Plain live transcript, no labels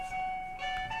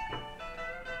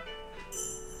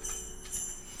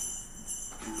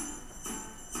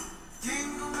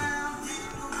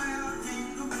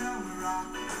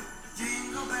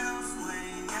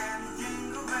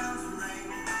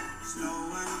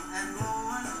and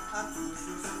going up to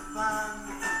shoes of fun.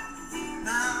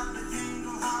 Now the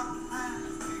jingle hop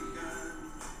has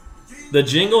begun. The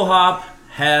Jingle Hop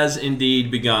has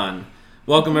indeed begun.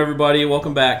 Welcome, everybody.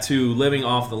 Welcome back to Living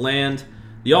Off the Land,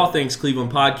 the All Things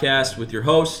Cleveland podcast with your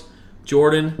hosts,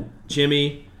 Jordan,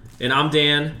 Jimmy, and I'm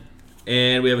Dan.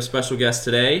 And we have a special guest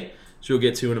today, which we'll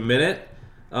get to in a minute.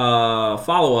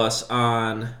 Follow us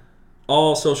on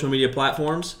all social media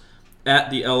platforms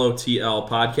at the LOTL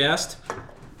Podcast.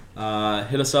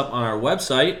 Hit us up on our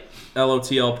website,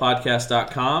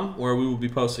 lotlpodcast.com, where we will be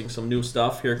posting some new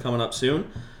stuff here coming up soon.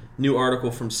 New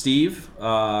article from Steve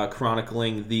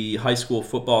chronicling the high school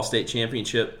football state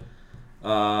championships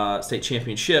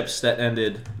that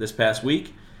ended this past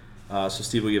week. So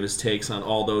Steve will give his takes on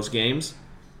all those games.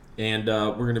 And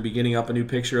we're going to be getting up a new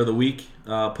picture of the week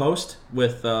post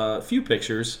with a few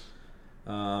pictures,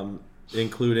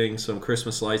 including some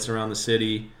Christmas lights around the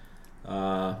city,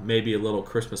 maybe a little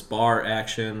Christmas bar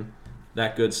action,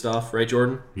 that good stuff. Right,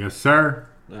 Jordan? Yes, sir.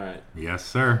 All right. Yes,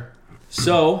 sir.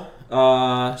 So,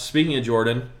 speaking of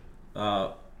Jordan,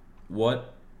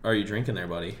 what are you drinking there,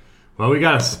 buddy? Well, we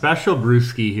got a special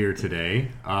brewski here today.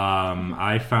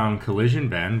 I found Collision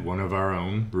Bend, one of our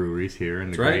own breweries here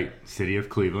in the great city of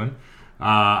Cleveland.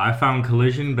 I found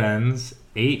Collision Bend's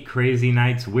 8 Crazy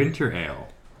Nights Winter Ale.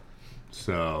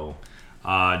 So,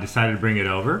 decided to bring it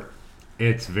over.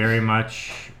 It's very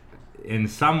much, in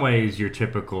some ways, your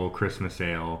typical Christmas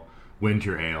ale,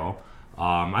 winter ale.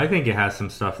 I think it has some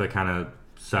stuff that kind of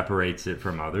separates it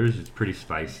from others. It's pretty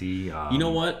spicy. You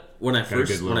know what? When I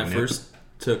first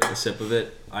took a sip of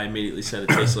it, I immediately said it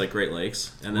tasted like Great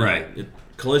Lakes, and then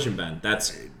Collision Bend.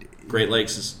 That's Great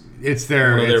Lakes is it's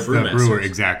their brewmasters. Brewer,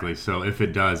 exactly. So if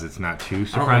it does, it's not too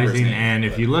surprising. And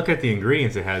if you look at the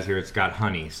ingredients it has here, it's got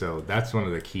honey. So that's one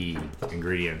of the key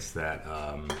ingredients that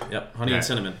honey and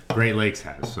cinnamon. Great Lakes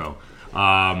has. So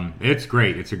it's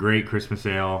great. It's a great Christmas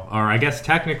ale, or I guess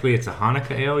technically it's a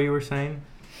Hanukkah ale. You were saying?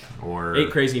 Or 8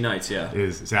 Crazy Nights, yeah.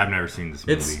 I've never seen this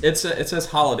movie. It says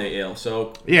holiday ale,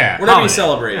 so yeah, whatever you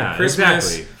celebrate, yeah,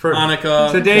 Christmas, exactly.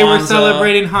 Hanukkah, today Kwanzaa. we're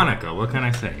celebrating Hanukkah. What can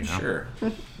I say? You know? Sure.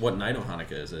 What night of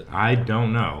Hanukkah is it? I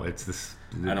don't know. It's this.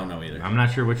 I don't know either. I'm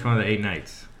not sure which one of the 8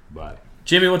 nights, but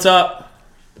Jimmy, what's up?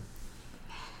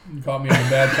 You caught me at a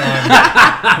bad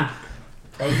time.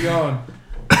 How's it going?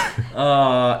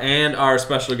 And our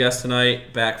special guest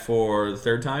tonight, back for the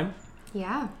third time.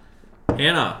 Yeah.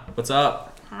 Hannah, what's up?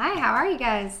 Hi, how are you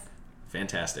guys?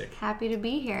 Fantastic. Happy to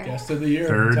be here. Guest of the year.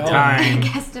 third time.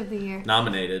 Guest of the year.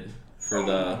 Nominated for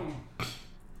the,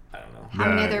 I don't know. How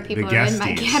many other people are in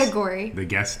my category? The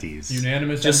guesties.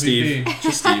 Unanimous Just MVP. Steve.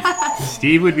 Just Steve.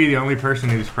 Steve would be the only person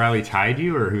who's probably tied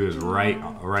you or who is right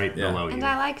Yeah. below you. And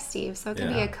I like Steve, so it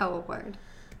can be a co-award.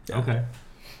 Yeah. Okay.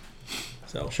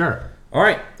 So Sure. all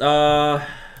right.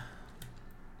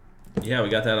 Yeah, we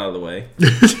got that out of the way.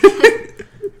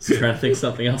 So trying to think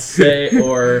something else to say,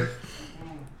 or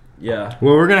yeah.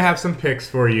 Well, we're gonna have some pics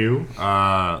for you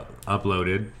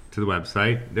uploaded to the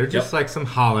website. They're just like some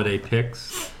holiday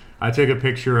pics. I took a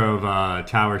picture of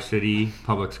Tower City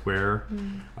Public Square.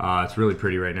 It's really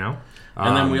pretty right now.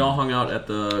 And then we all hung out at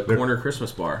the corner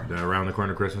Christmas bar. The Around the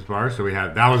Corner Christmas bar. So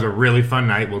that was a really fun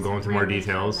night. We'll go into more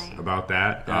details about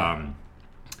that. Yeah.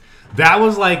 That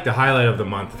was like the highlight of the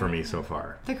month for me so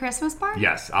far. The Christmas bar?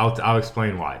 Yes, I'll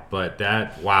explain why. But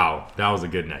that was a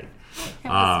good night. It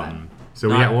was fun. So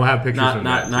we'll have pictures from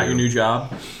that. Not your new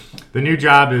job. The new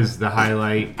job is the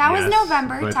highlight. That was yes,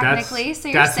 November, but technically, so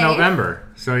you're that's safe. November.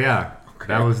 So yeah, Okay.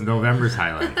 that was November's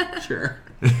highlight. Sure.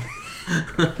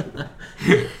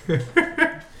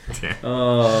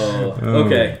 Oh,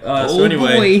 okay. So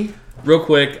anyway, real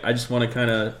quick, I just want to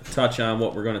kind of touch on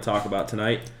what we're going to talk about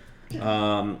tonight.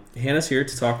 Hannah's here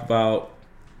to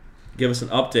give us an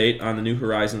update on the New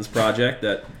Horizons project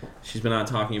that she's been on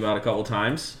talking about a couple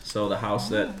times. So the house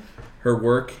that her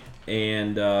work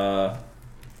and, you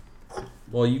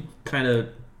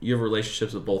have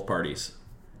relationships with both parties.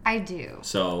 I do.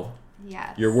 So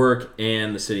Yes. your work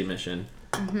and the city mission,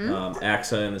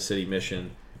 AXA and the city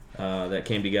mission that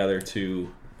came together to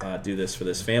do this for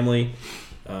this family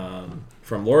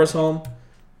from Laura's home.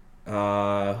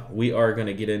 We are going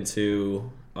to get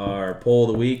into our poll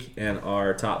of the week and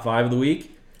our top 5 of the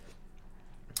week,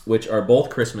 which are both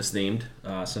Christmas themed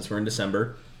since we're in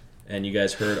December. And you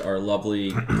guys heard our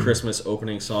lovely Christmas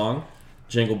opening song,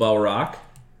 Jingle Bell Rock.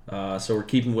 So we're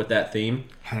keeping with that theme.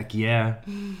 Heck yeah.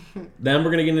 Then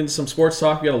we're going to get into some sports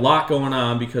talk. We got a lot going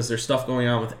on because there's stuff going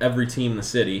on with every team in the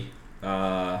city.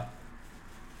 As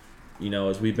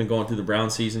we've been going through the Brown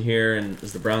season here, and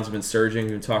as the Browns have been surging,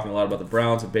 we've been talking a lot about the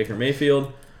Browns and Baker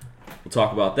Mayfield. We'll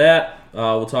talk about that.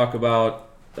 We'll talk about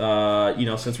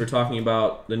since we're talking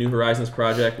about the New Horizons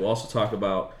project, we'll also talk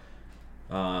about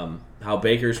how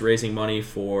Baker's raising money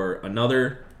for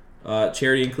another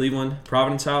charity in Cleveland,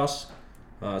 Providence House.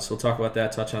 So we'll talk about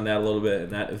that, touch on that a little bit,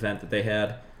 and that event that they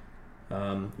had.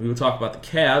 We will talk about the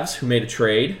Cavs, who made a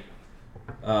trade.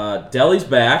 Delly's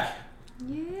back.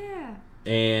 Yeah.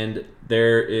 And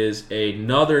there is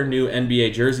another new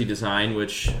NBA jersey design,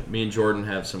 which me and Jordan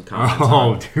have some comments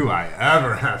on. Oh, do I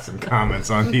ever have some comments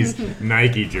on these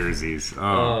Nike jerseys?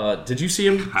 Did you see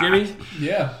him, Jimmy?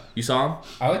 Yeah. You saw him?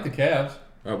 I like the Cavs.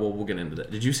 All right, well, we'll get into that.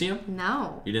 Did you see him?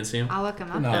 No. You didn't see him? I'll look him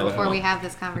up No, though no. before we have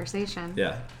this conversation.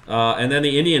 Yeah. And then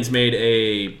the Indians made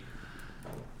a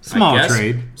Small I guess-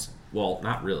 trade. Well,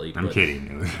 not really. I'm but,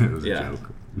 kidding. It was Yeah. a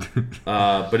joke.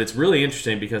 But it's really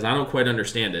interesting because I don't quite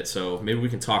understand it. So maybe we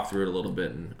can talk through it a little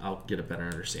bit and I'll get a better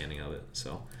understanding of it.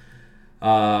 So,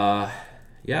 yeah.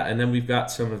 And then we've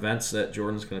got some events that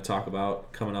Jordan's going to talk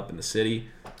about coming up in the city.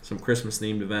 Some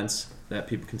Christmas-themed events that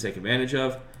people can take advantage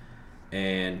of.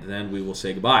 And then we will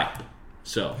say goodbye.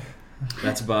 So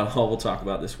that's about all we'll talk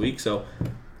about this week. So,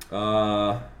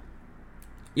 yeah,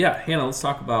 Hannah, let's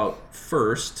talk about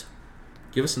first.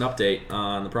 Give us an update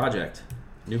on the project,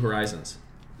 New Horizons.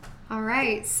 All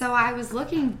right. So I was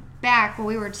looking back while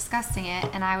we were discussing it,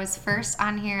 and I was first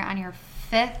on here on your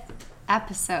 5th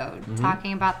episode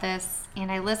talking about this,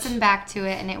 and I listened back to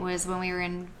it, and it was when we were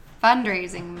in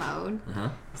fundraising mode. Uh-huh.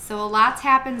 So a lot's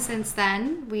happened since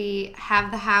then. We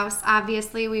have the house.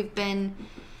 Obviously, we've been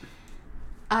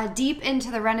deep into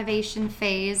the renovation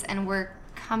phase, and we're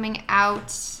coming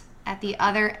out at the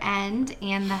other end,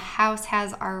 and the house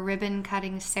has our ribbon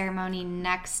cutting ceremony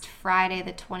next Friday,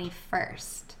 the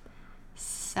 21st.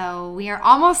 So we are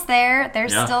almost there.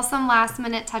 There's Yeah. still some last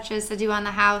minute touches to do on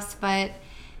the house, but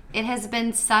it has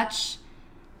been such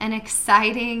an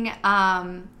exciting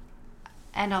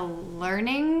and a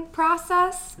learning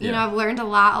process. You know, Yeah. I've learned a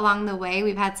lot along the way.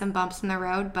 We've had some bumps in the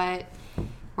road, but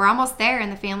we're almost there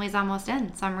and the family's almost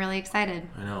in. So I'm really excited.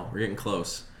 I know, we're getting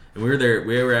close. And we were there.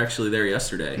 We were actually there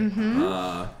yesterday.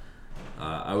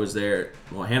 I was there.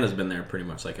 Well, Hannah's been there pretty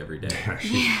much like every day.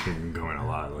 She's been going a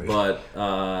lot lately. But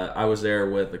I was there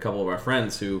with a couple of our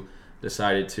friends who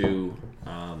decided to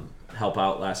help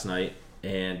out last night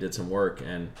and did some work.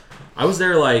 And I was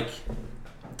there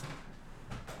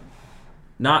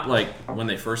not like when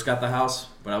they first got the house,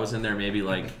 but I was in there maybe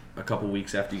a couple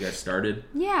weeks after you guys started.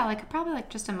 Yeah, probably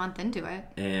just a month into it.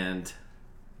 And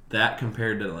that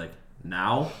compared to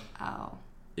now Oh.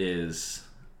 it's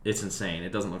insane.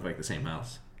 It doesn't look like the same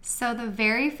house. So the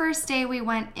very first day we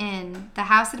went in, the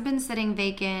house had been sitting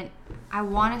vacant, I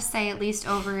want to say at least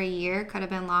over a year, could have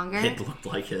been longer. It looked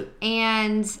like it.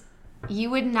 And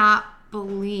you would not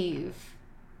believe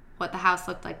what the house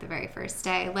looked like the very first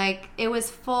day. It was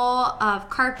full of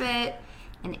carpet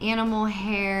and animal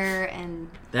hair and...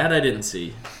 That I didn't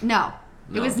see. No.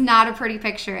 It No. was not a pretty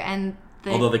picture. And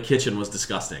Although the kitchen was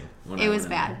disgusting. When I it was went in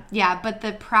bad. there. Yeah, but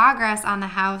the progress on the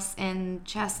house in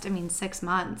just, 6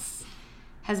 months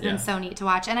has been Yeah. so neat to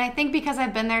watch. And I think because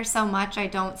I've been there so much, I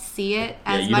don't see it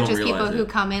Yeah, as you much don't as people realize who it.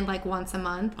 come in once a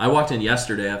month. I walked in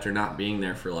yesterday after not being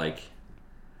there for I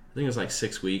think it was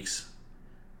 6 weeks.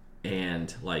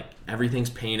 And everything's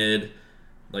painted.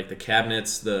 The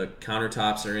cabinets, the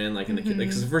countertops are in. In the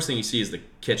because the first thing you see is the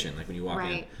kitchen. When you walk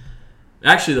Right. in.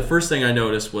 Actually, the first thing I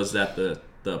noticed was that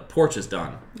the porch is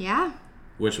done. Yeah.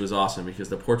 Which was awesome because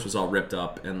the porch was all ripped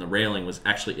up and the railing was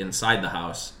actually inside the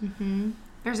house.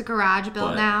 There's a garage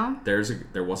built But now.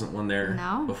 there wasn't one there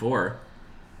No. before.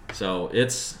 So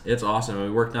it's awesome.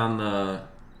 We worked on the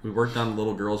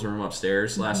little girl's room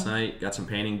upstairs last night. Got some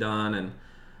painting done and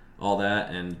all that,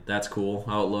 and that's cool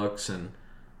how it looks, and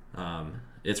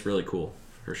it's really cool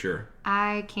for sure.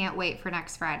 I can't wait for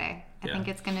next Friday. I Yeah. think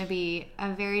it's going to be a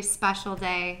very special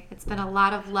day. It's been a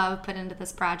lot of love put into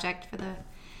this project for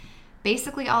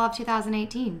basically all of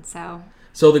 2018. So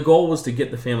the goal was to get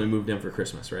the family moved in for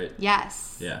Christmas, right?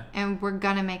 Yes. Yeah. And we're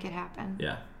going to make it happen.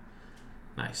 Yeah.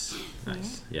 Nice.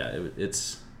 Yeah.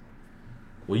 It's.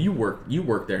 Well, you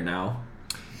work there now.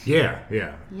 Yeah.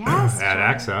 Yes, At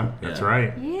Jordan. AXA. That's Yeah.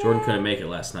 right. Yeah. Jordan couldn't make it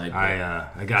last night. But...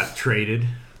 I got traded.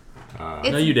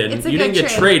 No, you didn't. It's a You good didn't get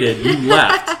trade. traded. You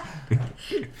left.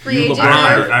 Free You agent.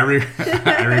 LeBron. move.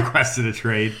 I requested a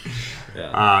trade.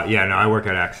 Yeah. No, I work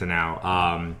at AXA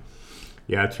now.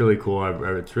 Yeah, it's really cool.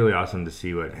 It's really awesome to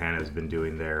see what Hannah's been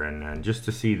doing there, and just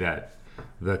to see that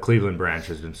the Cleveland branch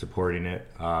has been supporting it.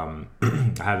 I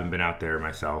haven't been out there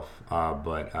myself,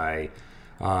 but I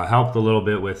helped a little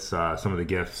bit with some of the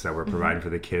gifts that we're providing for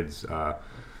the kids,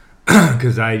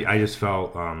 because I just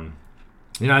felt,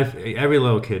 every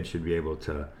little kid should be able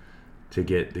to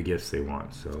get the gifts they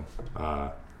want. So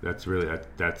that's really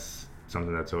that's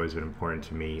something that's always been important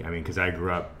to me. I mean, because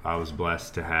I was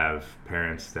blessed to have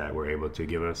parents that were able to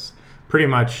give us pretty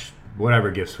much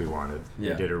whatever gifts we wanted.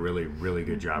 Yeah. They did a really, really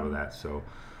good job of that. So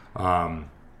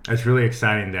it's really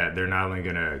exciting that they're not only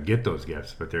going to get those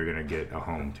gifts, but they're going to get a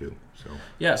home too. So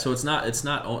Yeah, so it's not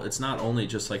only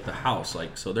just like the house,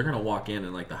 like so they're gonna walk in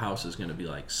and like the house is gonna be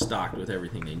like stocked with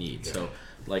everything they need. So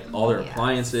like all their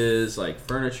appliances, like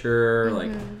furniture,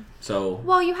 like so.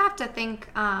 Well, you have to think.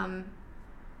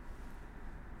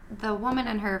 The woman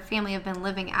and her family have been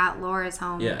living at Laura's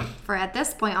home for at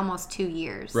this point almost 2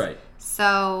 years. Right.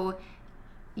 So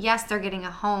yes, they're getting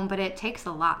a home, but it takes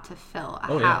a lot to fill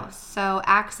a house. Yeah. So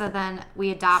AXA, then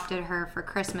we adopted her for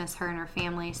Christmas, her and her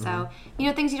family. So,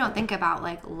 things you don't think about,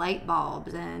 like light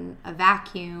bulbs and a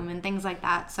vacuum and things like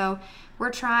that. So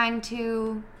we're trying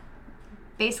to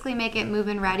basically make it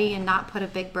move-in ready and not put a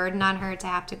big burden on her to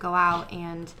have to go out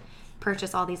and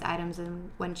purchase all these items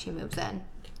when she moves in.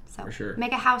 So For sure.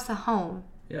 make a house a home.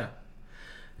 Yeah.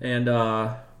 And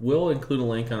we'll include a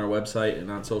link on our website and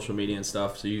on social media and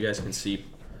stuff so you guys can see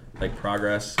like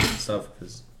progress and stuff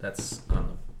because that's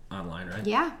online, right?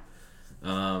 Yeah.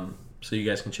 So you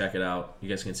guys can check it out. You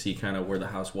guys can see kind of where the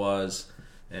house was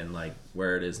and like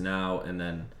where it is now. And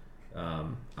then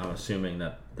I'm assuming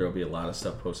that there'll be a lot of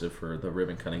stuff posted for the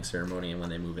ribbon cutting ceremony and when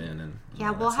they move in. And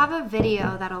Yeah, we'll have a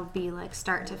video that'll be like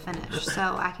start to finish. So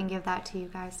I can give that to you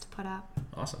guys to put up.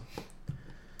 Awesome.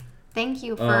 Thank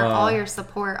you for all your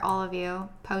support, all of you,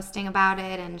 posting about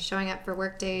it and showing up for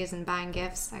work days and buying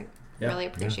gifts. I really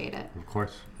appreciate it. of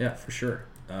course. Yeah, for sure.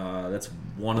 That's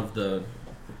one of the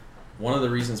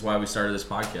reasons why we started this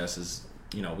podcast is,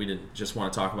 we didn't just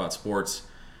want to talk about sports.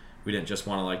 We didn't just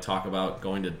want to like talk about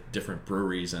going to different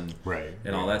breweries and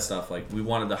all that stuff. Like we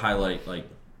wanted to highlight like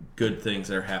good things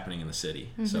that are happening in the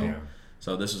city.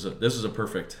 So this is a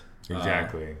perfect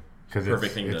Exactly. Because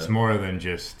perfect thing it's to- more than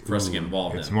just for us to get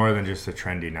involved It's in. more than just a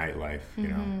trendy nightlife.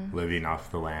 Living off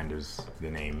the land, as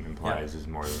the name implies, is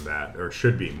more than that, or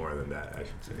should be more than that, I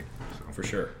should say. So. for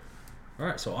sure. All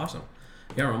right, so awesome.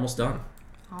 Yeah, we're almost done.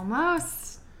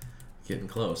 Almost. Getting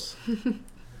close.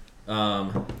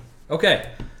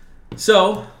 Okay,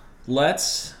 so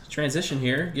let's transition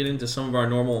here. Get into some of our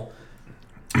normal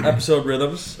episode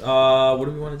rhythms. What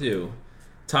do we want to do?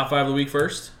 Top 5 of the week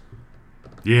first.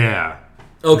 Yeah.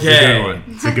 Okay.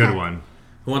 It's a good one.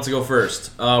 Who wants to go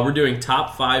first? We're doing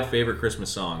top 5 favorite Christmas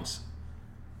songs.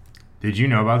 Did you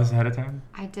know about this ahead of time?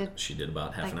 I did. She did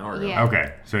about half Like, an hour ago. yeah.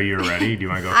 Okay, so you're ready? Do you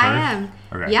want to go first? I am.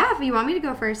 Okay. Yeah, if you want me to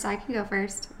go first, I can go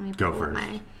first. Let me Go pull up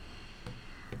first.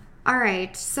 All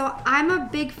right, so I'm a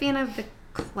big fan of the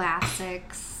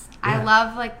classics. I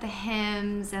love like the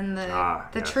hymns and the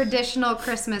yes. traditional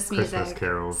Christmas music. Christmas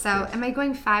carols, So yes. am I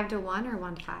going 5 to 1 or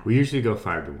 1 to 5? We usually go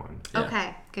 5 to 1. Yeah.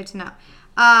 Okay, good to know.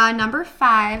 Number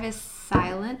 5 is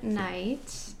Silent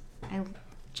Night. I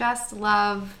just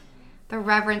love the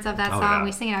reverence of that Oh, song. yeah.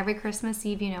 We sing it every Christmas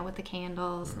Eve, with the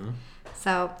candles.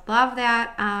 So love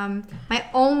that. My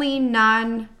only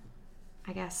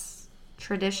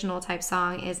traditional type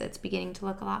song is It's Beginning to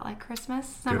Look a Lot Like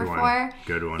Christmas. Number Good one. 4.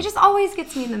 Good one. It just always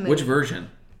gets me in the mood. Which version?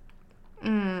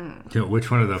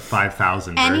 Which one of the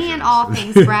 5,000 Any versions? and all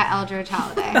things Brett Eldridge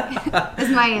Holiday is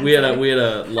my answer. We had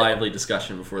a lively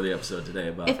discussion before the episode today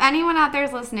about. If anyone out there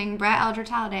is listening, Brett Eldridge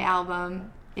Holiday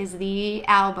album is the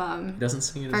album doesn't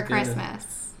sing it for as good.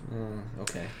 Christmas.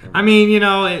 Okay. I mean,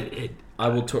 I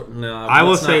will. I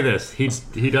will say this.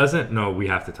 He doesn't. No, we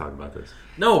have to talk about this.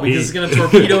 No, because He- it's going to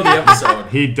torpedo the episode.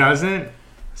 He doesn't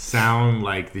sound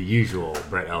like the usual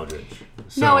Brett Eldridge.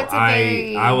 So No, it's a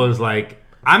very- I was like,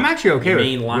 I'm actually okay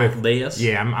Main with Laus?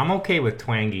 Yeah, I'm okay with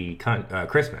twangy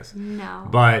Christmas. No.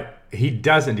 But he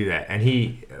doesn't do that. And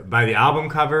he, by the album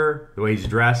cover, the way he's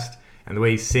dressed, and the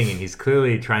way he's singing, he's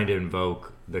clearly trying to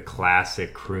invoke the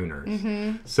classic crooners.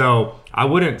 Mm-hmm. So I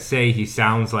wouldn't say he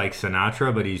sounds like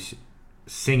Sinatra, but he's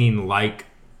singing like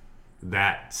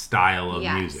that style of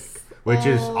Yes. music, which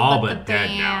is all with but the dead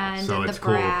now. band So and it's the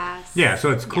cool. brass. Yeah, so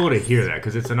it's cool to Yes. hear that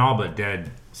because it's an all but dead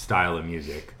style of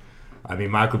music. I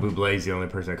mean, Michael Bublé is the only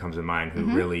person that comes to mind who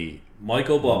really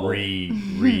Michael Bubble.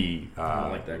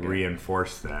 like that guy.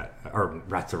 reinforced that, or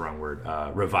that's the wrong word,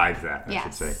 revived that, I should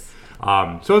Yes. say.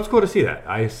 So it's cool to see that.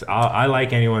 I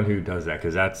like anyone who does that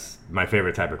because that's my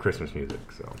favorite type of Christmas music.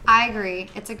 So I agree.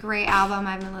 It's a great album.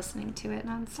 I've been listening to it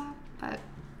nonstop, but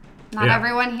not Yeah.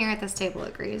 everyone here at this table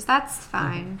agrees. That's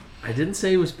fine. I didn't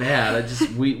say it was bad. I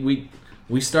just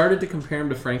we started to compare him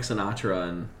to Frank Sinatra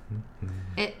and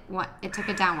It took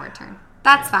a downward turn.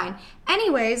 That's fine.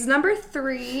 Anyways, number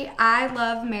 3, I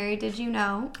love Mary Did You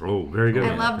Know. oh, very good.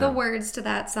 I love the words to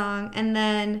that song. And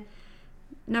then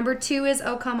number 2 is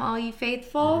Oh Come All Ye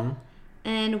Faithful.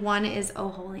 And one is Oh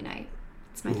Holy Night.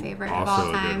 It's my favorite of also all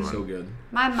a good time. one. So good.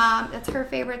 My mom, that's her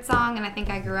favorite song, and I think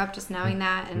I grew up just knowing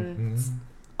that, and it's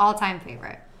all-time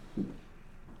favorite.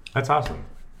 That's awesome.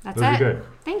 That's Those are it. good.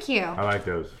 Thank you. I like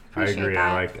those. Appreciate I agree.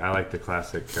 that. I like the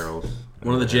classic carols.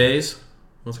 One of the J's.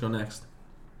 Let's go next.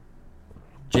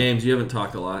 James, you haven't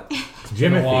talked a lot.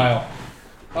 Been a while.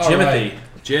 All Jimothy. right.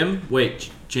 Jim?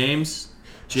 Wait. James?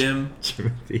 Jim?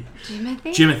 Timothy.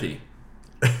 Jimothy?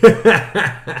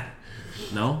 Jimothy.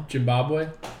 No? Zimbabwe.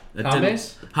 That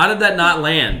Thomas? didn't- How did that not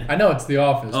land? I know it's The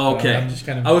Office. Oh, but okay. I'm just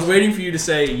kind of. I was waiting for you to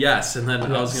say yes, and then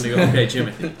I was going to go, okay,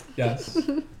 Jimothy. Yes.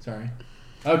 Sorry.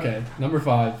 Okay, number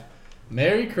 5.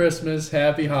 Merry Christmas,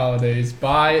 Happy Holidays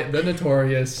by The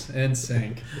Notorious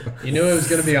NSYNC. You knew it was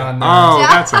going to be on there. Oh,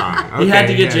 that song. He had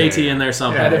to Okay, get yeah, JT yeah. in there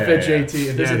somehow. Had to Yeah, fit yeah, yeah. JT.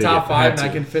 If there's Yeah, a they top did. 5 Had and I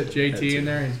to. can fit JT in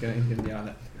there, he's gonna be on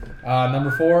it.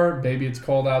 Number 4, Baby It's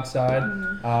Cold Outside.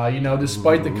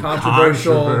 Despite the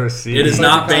controversial, Controversy. It is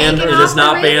not banned. It Taken is off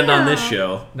not the banned on radio. this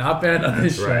show. not banned on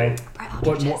this Right. show. Brett What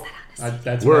Eldridge more? has that on his-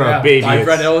 That's We're right, a yeah. baby, By it's-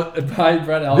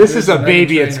 Brett Eldridge. This is a and Meghan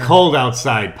Baby It's Trainor. Cold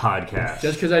Outside podcast.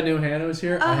 Just because I knew Hannah was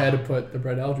here, I had to put the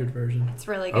Brett Eldridge version. It's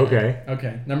really good. Okay.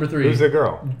 Okay, number 3. Who's the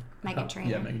girl? Meghan Trainor.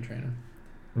 Yeah, Meghan Trainor.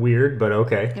 Weird, but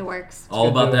okay. It works. All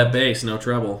good about deal. that bass, no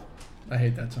treble. I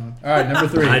hate that song. All right, number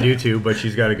 3. I do too, but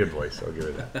she's got a good voice. So I'll give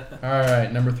her that. All right,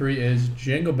 number 3 is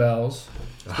Jingle Bells,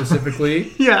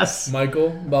 specifically Yes. Michael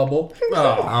Bubble.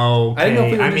 Oh. Okay. I didn't know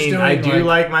if we were I just mean, doing, I do like-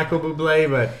 like Michael Bublé,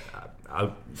 but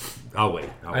I'll wait.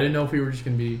 I didn't know if we were just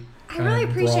gonna be. I really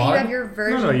appreciate broad. you have your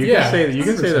version. No, you Yeah. can say you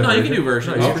can say the No, you version. can do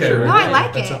versions. No, you for can sure. do No, I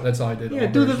like that's it. All, that's all I did. Yeah, all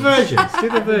do the versions. versions. Do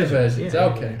the versions. Versions. Yeah.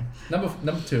 Okay.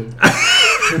 Number 2.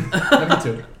 Number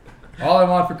 2. All I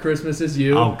Want for Christmas Is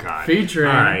You. Oh God. Featuring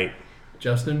All right.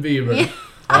 Justin Bieber.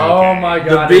 Oh Okay. my The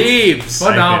God. it's Beebs.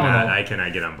 Phenomenal. I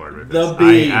cannot get on board with The this.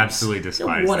 Beebs. I absolutely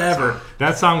despise Whatever. that song.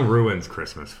 That song ruins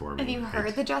Christmas for me. Have you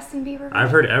heard the Justin Bieber version?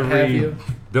 I've heard Have every. you?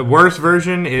 The worst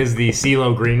version is the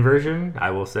CeeLo Green version. I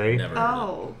will say. Never.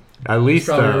 Oh. At least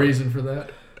Probably a the reason for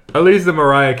that. at least the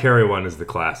Mariah Carey one is the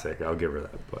classic. I'll give her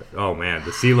that. But oh man,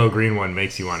 the CeeLo Green one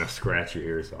makes you want to scratch your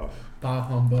ears off. Bah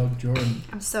humbug Jordan.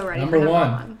 I'm so ready Number for number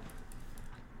one. one.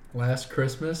 Last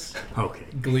Christmas, Okay.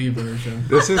 Glee version.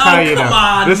 This is how you know. come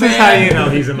on, this is how man. you know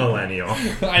he's a millennial.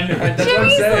 I know. That's what I'm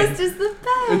Jimmy's saying. list is the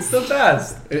best. It's the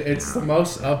best. It's the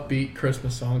most upbeat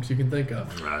Christmas songs you can think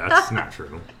of. That's not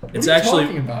true. It's What are you actually.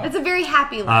 talking about? It's a very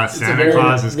happy list. Santa very-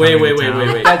 Claus is Wait, coming wait, to wait, town.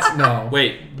 wait, wait. That's no.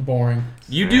 Wait. Boring.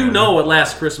 You do know what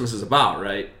Last Christmas is about,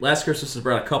 right? Last Christmas is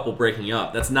about a couple breaking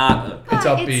up. That's not. It's But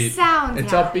upbeat. It sounds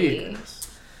It's happy. upbeat.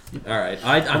 All right.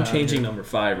 I'm changing number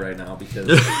 5 right now because.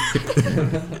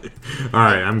 All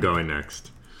right, I'm going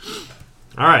next.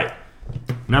 All right,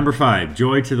 number 5,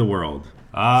 "Joy to the World."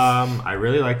 I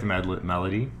really like the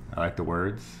melody. I like the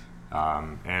words,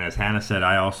 and as Hannah said,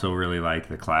 I also really like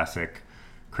the classic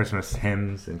Christmas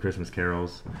hymns and Christmas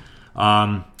carols.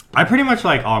 I pretty much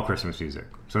like all Christmas music,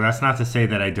 so that's not to say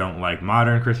that I don't like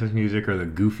modern Christmas music or the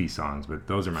goofy songs, but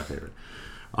those are my favorite.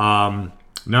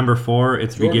 Number 4,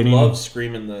 it's Jordan beginning. loves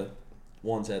screaming the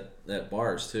ones at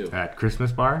bars too. At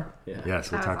Christmas bar? Yeah.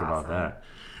 Yes, we'll That talk was about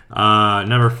that.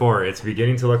 Number 4, it's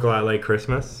beginning to look a lot like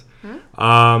Christmas.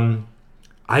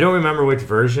 I don't remember which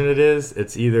version it is.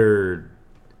 It's either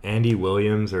Andy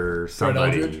Williams or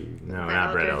somebody. Eldridge? No, Brett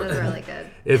not Brett Eldridge is Eldridge. really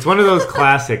good. It's one of those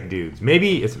classic dudes.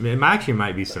 Maybe it actually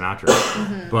might be Sinatra,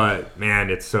 Mm-hmm. but man,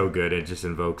 it's so good. It just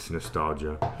invokes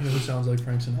nostalgia. You know who sounds like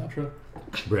Frank Sinatra?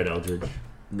 Brett Eldridge.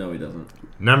 No, he doesn't.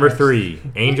 Number 3,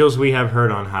 "Angels We Have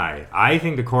Heard on High." I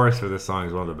think the chorus for this song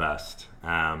is one of the best.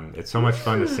 It's so much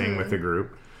fun to sing with the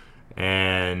group,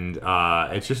 and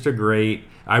it's just a great.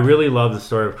 I really love the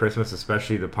story of Christmas,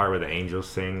 especially the part where the angels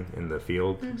sing in the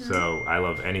field. So I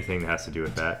love anything that has to do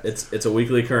with that. It's a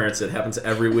weekly occurrence. It happens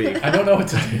every week. I don't know what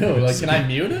to do. Like, can I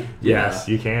mute it? Yes,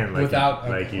 you can, like Without you,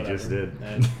 like okay, you whatever. just did.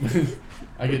 And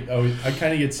I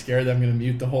kind of get scared that I'm gonna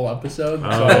mute the whole episode, so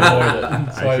Oh. I avoid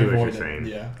it. So I I, see what avoid you're it. saying.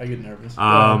 Yeah, I get nervous.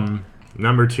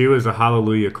 Number 2 is a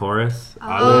Hallelujah chorus.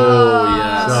 Oh,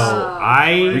 yes.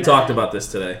 So We talked about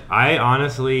this today. I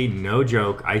honestly, no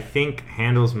joke, I think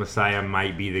Handel's Messiah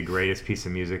might be the greatest piece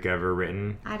of music ever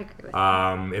written. I'd agree with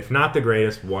that. If not the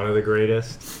greatest, one of the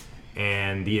greatest.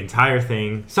 And the entire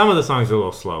thing, some of the songs are a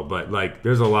little slow, but like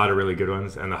there's a lot of really good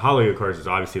ones. And the Hallelujah chorus is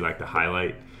obviously like the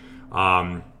highlight.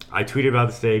 I tweeted about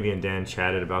this today, me and Dan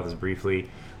chatted about this briefly.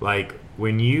 Like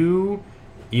when you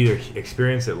either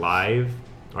experience it live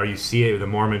or you see it with the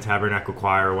Mormon Tabernacle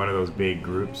Choir or one of those big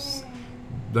groups,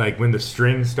 like when the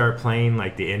strings start playing,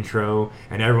 like the intro,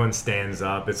 and everyone stands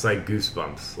up, it's like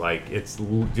goosebumps. Like it's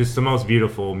just the most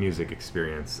beautiful music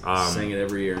experience. Sing it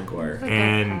every year in choir.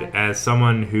 And as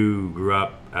someone who grew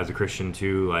up as a Christian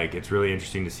too, like it's really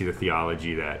interesting to see the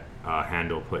theology that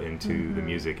Handel put into the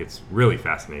music. It's really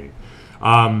fascinating.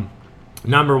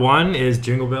 Number 1 is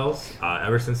Jingle Bells.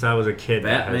 Ever since I was a kid,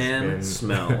 Batman that has been,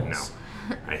 Smells.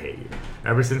 No, I hate you.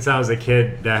 Ever since I was a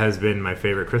kid, that has been my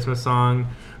favorite Christmas song.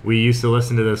 We used to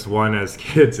listen to this one as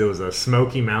kids. It was a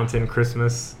Smoky Mountain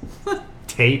Christmas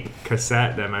tape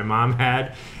cassette that my mom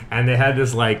had, and they had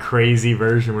this like crazy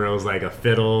version where it was like a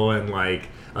fiddle and like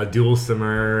a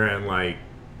dulcimer and like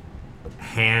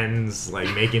hands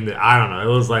like making the, I don't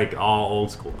know, it was like all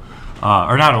old school,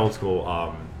 or not old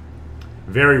school,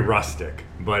 very rustic,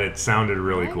 but it sounded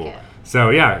really like cool. it.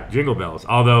 So yeah, Jingle Bells.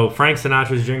 Although Frank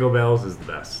Sinatra's Jingle Bells is the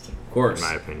best, Of course. in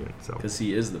my opinion. So Because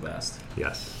he is the best.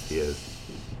 yes, he is.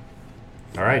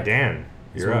 All right, Dan,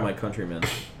 He's you're one up. of my countrymen.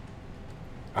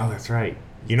 Oh, that's right.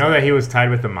 You know that he was tied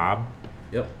with the mob?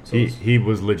 Yep. So, was, He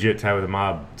was legit tied with the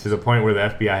mob to the point where the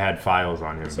FBI had files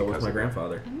on him. so was because my of-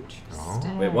 grandfather.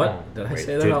 Interesting. Wait, what? Did I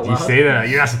say that did out you loud? say that?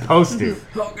 You're not supposed to.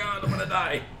 Oh God, I'm gonna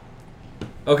die.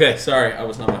 Okay, sorry, I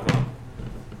was not my phone.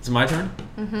 Is it my turn?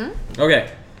 Mm-hmm.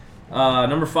 Okay.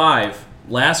 Number 5,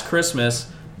 Last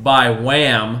Christmas by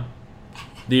Wham,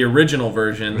 the original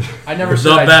version. I never The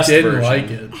said I best didn't version. like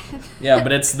it. Yeah,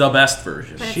 but it's the best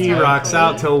version. But it's She not rocks cool.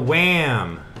 out to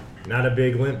Wham. Not a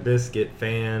big Limp Bizkit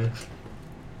fan.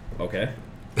 Okay.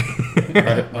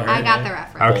 I got the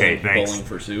reference. Okay, Bowling- thanks. bowling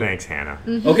for Sue. Thanks, Hannah.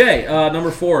 Okay,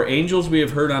 number 4, Angels We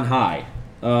Have Heard on High.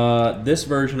 This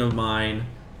version of mine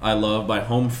I love by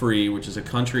Home Free, which is a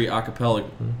country a cappella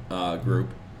group.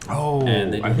 Oh,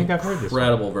 And they do I think an I've heard this.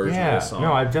 incredible one. version yeah. of this song.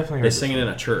 No, I've definitely heard They this sing it one.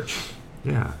 in a church.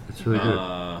 Yeah, it's really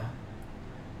good.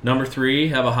 Number 3,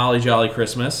 Have a Holly Jolly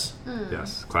Christmas.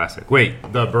 Yes, classic. Wait,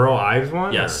 the Burl Ives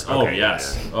one? Yes. Or- Oh, okay,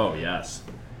 yes. yeah, yeah. Oh, yes.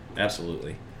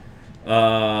 Absolutely.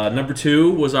 Number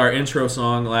 2 was our intro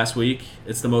song last week.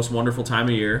 It's the most wonderful time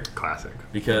of year Classic.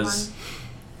 because,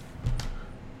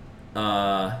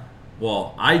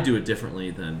 well, I do it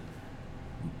differently than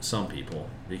some people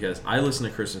because I listen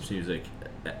to Christmas music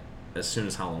as soon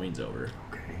as Halloween's over,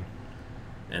 Okay.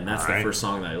 and that's All the right. first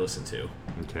song that I listen to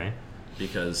Okay.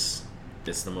 because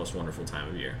it's the most wonderful time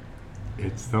of year.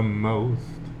 It's the most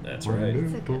That's right.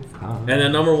 wonderful It's a good time. And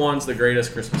then number 1's the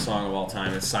greatest Christmas song of all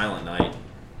time. It's Silent Night.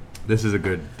 That's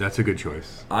a good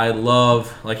choice. I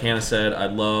love, like Hannah said, I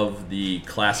love the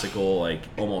classical, like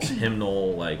almost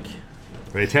hymnal, like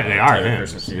They are type of hymns.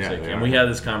 Christmas music. Yeah, they And are. we had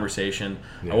this conversation.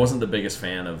 Yeah. I wasn't the biggest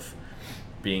fan of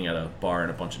being at a bar and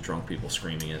a bunch of drunk people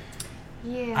screaming it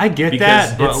Yeah. I get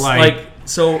because that, but it's like,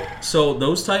 so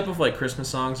those type of like Christmas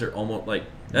songs are almost like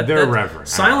They're reverent.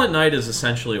 Silent Night is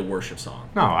essentially a worship song,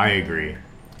 no, I agree.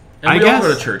 and I we all go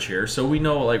guess- to church here, so we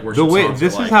know what like The worship way songs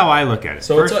this are is like. how I look at it.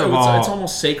 So First it's of all, it's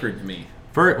almost sacred to me.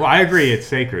 well, I agree, it's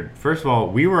sacred. First of all,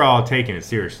 we were all taking it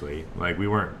seriously. Like we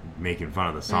weren't making fun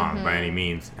of the song by any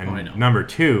means. And Oh, I know. number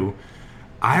 2,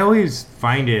 I always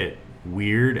find it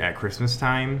weird at Christmas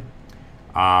time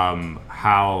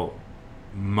how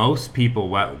most people,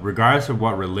 regardless of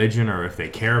what religion or if they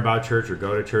care about church or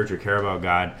go to church or care about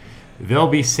God, they'll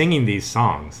be singing these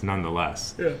songs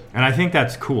nonetheless. Yeah. And I think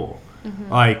that's cool.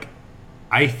 Like,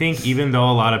 I think even though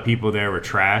a lot of people there were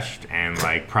trashed and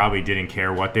like probably didn't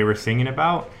care what they were singing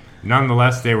about,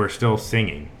 nonetheless they were still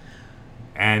singing.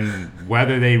 And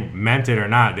whether they meant it or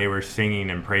not, they were singing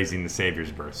and praising the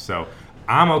Savior's birth. So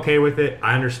I'm okay with it.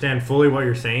 I understand fully what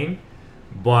you're saying,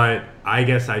 but I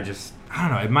guess I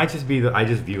don't know. It might just be that I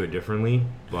just view it differently,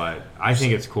 but I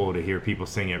think it's cool to hear people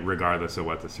sing it regardless of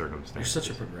what the You're circumstance. such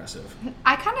a progressive.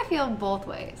 I kind of feel both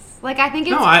ways. Like, I think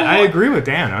it's No, cool. I agree with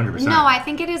Dan 100%. No, I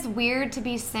think it is weird to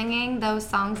be singing those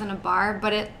songs in a bar,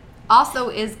 but it also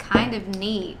is kind of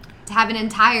neat to have an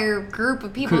entire group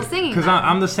of people singing Because them.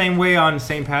 I'm the same way on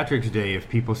St. Patrick's Day. If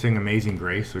people sing Amazing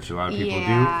Grace, which a lot of people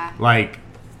Yeah. do, like,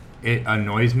 it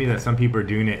annoys me that some people are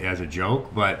doing it as a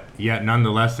joke, but yet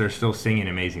nonetheless they're still singing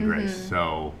Amazing Grace.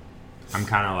 So I'm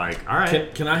kind of like, all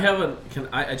right. Can I have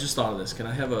I just thought of this. Can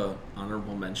I have a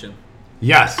honorable mention?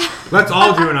 Yes, let's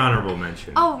all do an honorable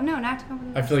mention. Oh, no, not to go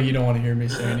I feel like you don't want to hear me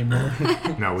say anymore.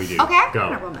 No, we do. Okay, I have Go.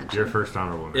 honorable mention. Your first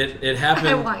honorable mention. It happened.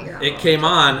 I want your It came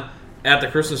on at the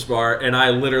Christmas bar, and I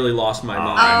literally lost my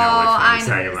mind. I know which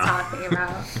one I you're know what talking you're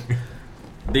talking about.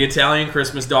 The Italian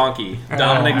Christmas Donkey,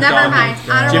 Dominic Never Donkey. mind.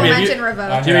 Honorable Jimmy, have mention you-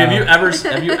 revoked. Jimmy,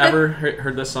 have you ever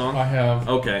heard this song? I have.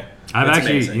 Okay, I've It's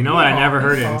actually, amazing. you know what? I never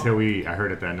heard it Oh. until I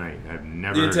heard it that night. I've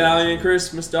never The heard Italian it.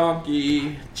 Christmas Donkey,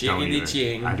 Don't jiggity even.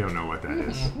 ching. I don't know what that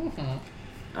is.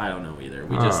 I don't know either.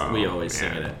 We Oh, always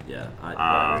sing man. it. Yeah.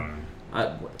 Whatever.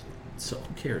 So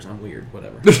who cares? I'm weird.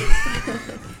 Whatever.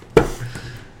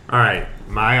 All right,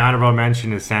 my honorable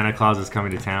mention is Santa Claus is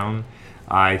Coming to Town.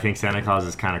 I think Santa Claus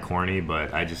is kind of corny,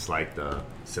 but I just like the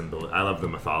symbol. I love the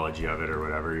mythology of it, or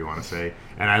whatever you want to say.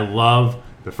 And I love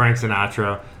the Frank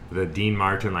Sinatra, the Dean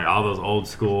Martin, like all those old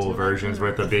school versions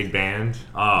with the big band.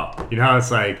 Oh, you know how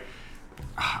it's like,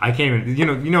 I can't even, you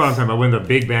know what I'm talking about, when the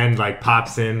big band like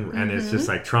pops in and it's just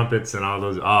like trumpets and all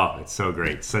those. Oh, it's so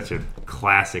great. Such a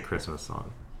classic Christmas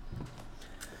song.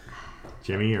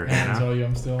 Jimmy or I Hannah? tell you,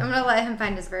 I'm still. I'm gonna let him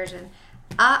find his version.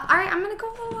 All right, I'm gonna go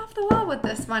a little off the wall with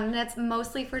this one, and it's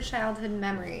mostly for childhood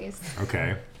memories.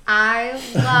 Okay. I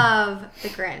love The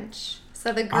Grinch.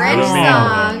 So the Grinch Oh.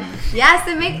 song, yes,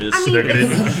 it makes. I mean, Mr.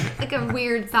 it's like a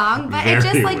weird song, but it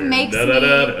Very just like weird. makes me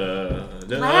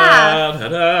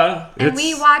laugh. And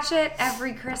we It's- watch it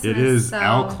every Christmas. It is so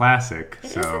L classic, It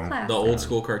is so a classic. The old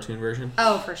school cartoon version.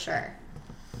 Oh, for sure.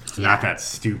 not that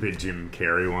stupid Jim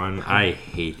Carrey one. I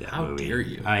hate that How movie. dare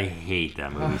you. I hate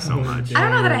that movie so Oh, much. dear. I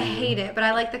don't know that I hate it, but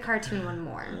I like the cartoon one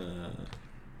more.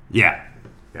 Yeah.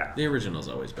 The original's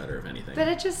always better, if anything. But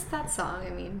it just that song.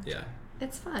 I mean, Yeah.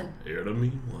 it's fun. You're the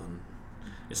mean one.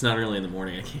 It's not early in the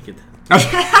morning. I can't get that.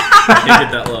 I can't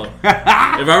get that low.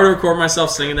 If I were to record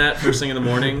myself singing that first thing in the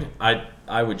morning,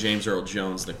 I would James Earl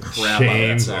Jones the crap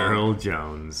James out of that song. Earl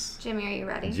Jones. Jimmy, are you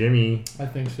ready? Jimmy. I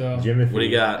think so. Jimothy. What do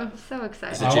you got? I'm so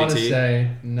excited. Is it I want to JT?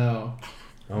 say no.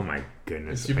 Oh my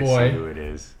goodness. It's your I boy. see who it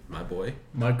is. My boy,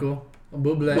 Michael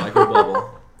Bublé. Michael Bubble.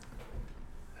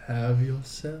 Have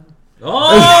yourself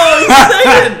Oh, he's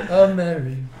saying a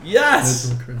merry yes.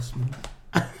 little Christmas.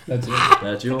 That's it.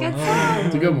 That you Good song.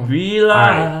 It's a good one. be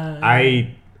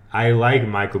Alright. I like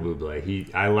Michael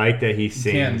Bublé. I like that he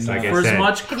sings. can't Like not. I For said. as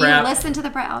much Can crap. you listen to the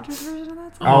Brett Eldredge version of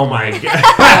that song? Oh my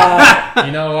god.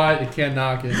 You know what? You can't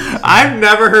knock it. I've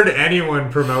never heard anyone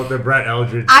promote the Brett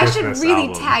Eldredge I should Christmas really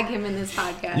album. tag him in this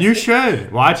podcast. You should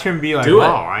watch him be like, Do it.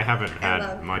 "Oh, I haven't love had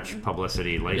him. much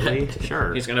publicity lately."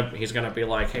 Sure. He's gonna be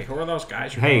like, hey, who are those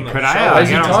guys? who Hey, doing could the I, show?" uh, Why does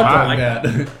he get on talk spot? like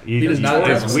that? He does not. he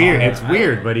have It's a weird. song. It's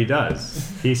weird, but he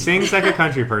does. He sings like a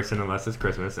country person unless it's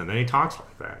Christmas, and then he talks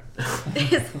like that.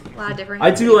 It's a lot of different.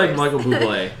 I do like flavors. Michael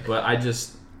Bublé, but I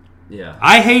just, yeah.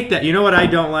 I hate that. You know what I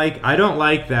don't like? I don't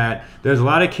like that there's a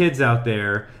lot of kids out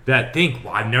there that think,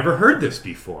 well, I've never heard this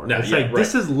before. No, it's yeah, like, right.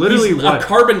 this is literally He's what... a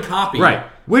carbon copy Right.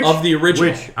 of the original.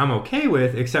 Which I'm okay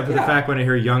with, except for the Yeah. fact when I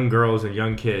hear young girls and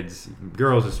young kids,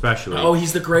 girls especially, Oh,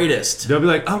 he's the greatest. they'll be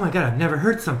like, oh my God, I've never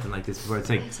heard something like this before. It's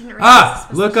like, I didn't realize this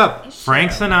was look such up an issue.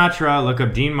 Frank Sinatra, look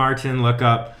up Dean Martin, look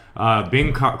up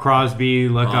Bing Crosby,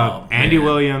 look Oh, up Andy man.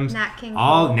 Williams, Nat King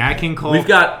all Cole. Nat King Cole. We've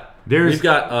got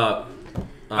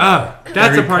that's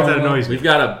Harry the part that Como. annoys me. we've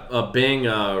got a Bing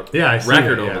Yeah, I see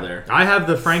record that, yeah. over there. I have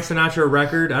the Frank Sinatra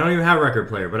record. I don't even have a record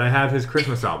player, but I have his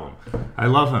Christmas album. I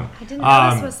love him. I didn't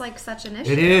know this was like such an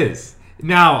issue. It is.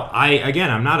 Now, I'm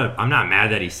not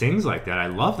mad that he sings like that. I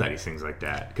love that he sings like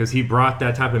that because he brought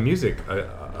that type of music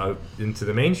into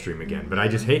the mainstream again. But I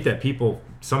just hate that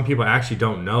some people actually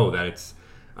don't know that it's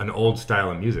an old style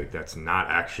of music that's not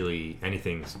actually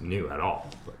anything new at all.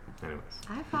 But anyways,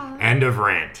 I follow. end of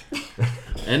rant.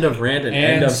 End of rant and And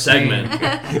end of scene.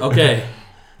 segment. Okay,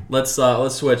 let's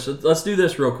switch. Let's do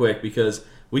this real quick because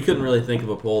we couldn't really think of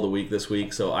a poll of the week this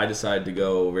week, so I decided to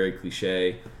go very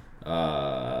cliche.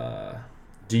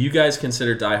 Do you guys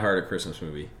consider Die Hard a Christmas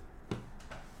movie?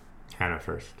 Hannah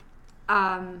first.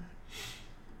 I'm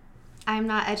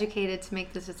not educated to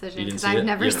make this decision You didn't because see I've it?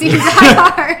 never You seen didn't- Die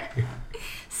Hard.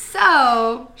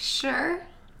 So sure,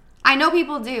 I know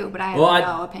people do, but I have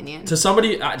no opinion. To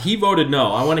somebody, he voted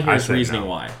no. I want to hear I his said reasoning no.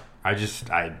 why. I just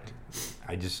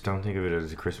don't think of it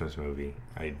as a Christmas movie.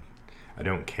 I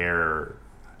don't care.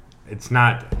 It's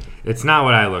not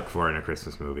what I look for in a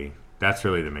Christmas movie. That's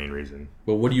really the main reason.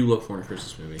 But what do you look for in a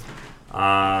Christmas movie?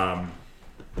 I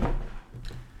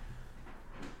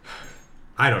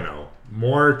don't know.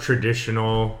 More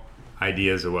traditional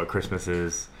ideas of what Christmas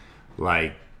is.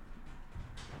 Like,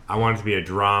 I want it to be a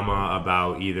drama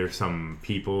about either some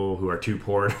people who are too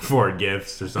poor to afford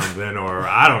gifts or something, or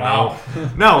I don't know.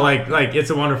 No, like It's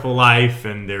a Wonderful Life,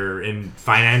 and they're in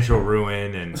financial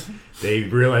ruin, and they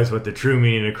realize what the true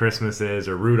meaning of Christmas is,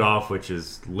 or Rudolph, which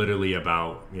is literally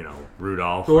about,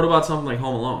 Rudolph. But what about something like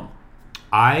Home Alone?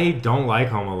 I don't like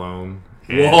Home Alone.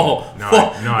 and- Whoa! No,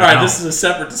 All I right, don't. this is a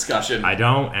separate discussion. I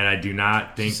don't, and I do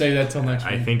not think. Say that till next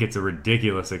week. I think it's a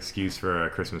ridiculous excuse for a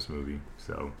Christmas movie.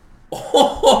 So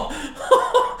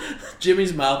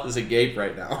Jimmy's mouth is agape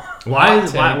right now.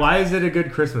 why is it a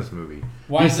good Christmas movie?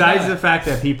 Why is it Besides not? the fact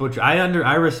that people,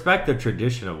 I respect the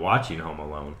tradition of watching Home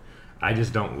Alone. I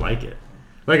just don't like it.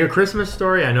 Like A Christmas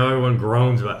Story, I know everyone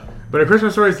groans about. But A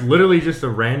Christmas Story is literally just a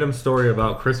random story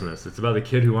about Christmas. It's about the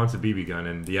kid who wants a BB gun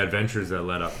and the adventures that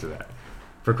led up to that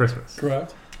for Christmas.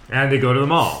 Correct. And they go to the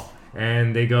mall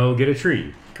and they go get a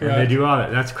tree. Correct. And they do all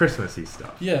that. That's Christmassy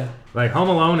stuff. Yeah, Like Home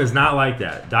Alone is not like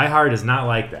that. Die Hard is not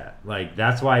like that. Like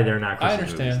that's why they're not I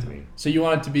Christmas movies to me. understand. So you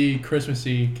want it to be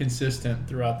Christmassy, consistent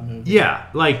throughout the movie. Yeah,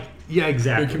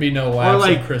 exactly. There can be no Or lapse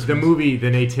like of Christmas. the movie, the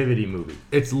Nativity movie.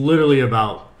 It's literally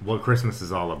about what Christmas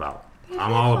is all about.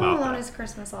 I'm all Home about Alone that. is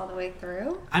Christmas all the way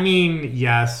through. I mean,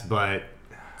 yes, but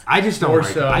I just don't More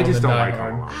like. so I just than don't Die like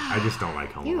Hard. Home Alone. I just don't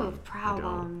like Home You Alone. have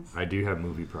problems. I do have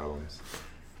movie problems.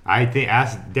 I think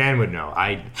Dan would know.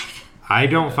 I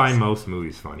don't find most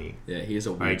movies funny. Yeah, he has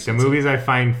a weird Like the sense movies I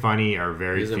find funny are of,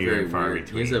 very he has a few very and far weird,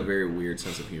 between. he has a very weird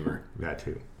sense of humor. That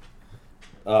too.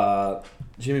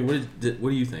 Jimmy, what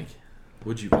do you think?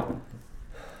 What'd you vote?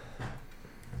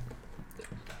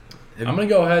 I'm gonna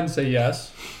go ahead and say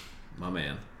yes. My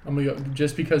man. I'm gonna go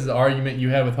just because of the argument you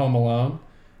had with Home Alone.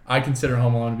 I consider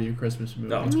Home Alone to be a Christmas movie.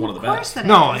 No. It's one of the course best. it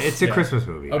No, is. it's a Yeah. Christmas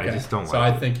movie. Okay, I just don't so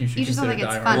like I it. think you should You just don't consider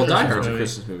think it's Die Hard. funny. Well, Die Christmas Hard's a movie.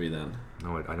 Christmas movie then.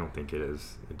 No, I don't think it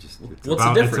is. It's What's the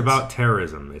about, difference? It's about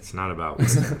terrorism. It's not about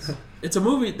Christmas. It's a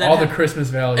movie that All the Christmas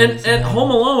values. and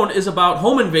Home Alone is about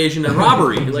home invasion and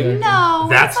robbery. Like No,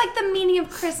 That's- it's like the meaning of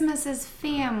Christmas is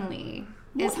family.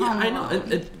 Is yeah, Home I know.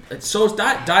 Alone. So is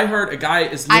Die Hard. A guy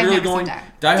is I've literally never going. seen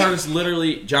Die Hard is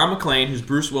literally John McClane, who's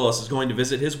Bruce Willis, is going to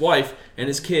visit his wife and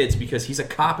his kids because he's a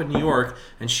cop in New York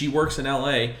and she works in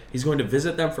L.A. He's going to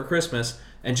visit them for Christmas,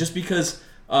 and just because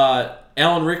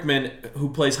Alan Rickman, who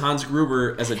plays Hans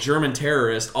Gruber as a German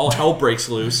terrorist, all hell breaks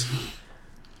loose,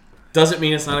 doesn't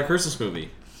mean it's not a Christmas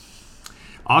movie.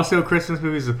 Also, Christmas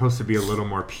movies are supposed to be a little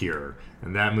more pure,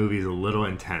 and that movie is a little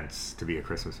intense to be a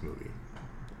Christmas movie.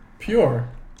 Pure.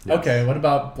 Yes. Okay, what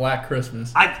about Black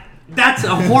Christmas? That's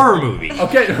a horror movie.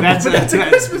 Okay, That's but that's a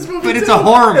Christmas movie. but it's too. a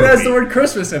horror It has movie. the word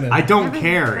Christmas in it. I don't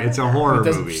care. It's a horror It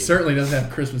doesn't, movie. certainly doesn't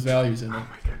have Christmas values in it.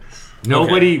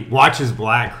 Nobody watches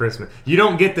Black Christmas. You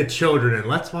don't get the children and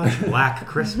let's watch Black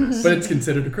Christmas. But it's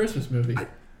considered a Christmas movie.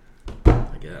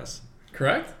 I guess.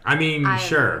 Correct? I mean, I have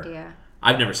sure. no idea.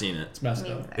 I've never seen it. It's messed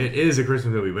Me up. either. It is a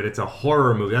Christmas movie, but it's a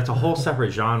horror movie. That's a whole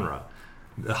separate genre.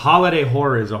 The holiday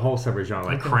horror is a whole separate genre,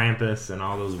 like Okay. Krampus and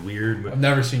all those weird. I've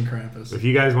never seen Krampus. If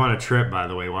you guys want a trip, by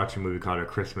the way, watch a movie called A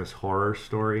Christmas Horror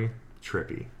Story.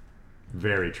 Trippy.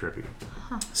 Very trippy.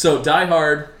 So Die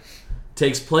Hard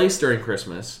takes place during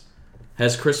Christmas,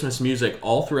 has Christmas music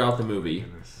all throughout the movie.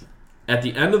 At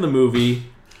the end of the movie,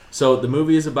 so the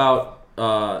movie is about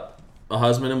a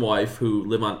husband and wife who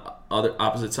live on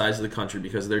opposite sides of the country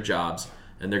because of their jobs,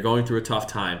 and they're going through a tough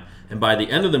time. And by the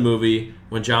end of the movie,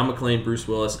 when John McClane, Bruce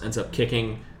Willis, ends up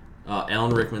kicking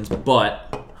Alan Rickman's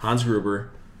butt, Hans Gruber,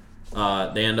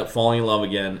 they end up falling in love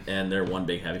again, and they're one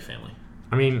big happy family.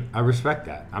 I mean, I respect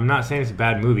that. I'm not saying it's a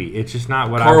bad movie. It's just not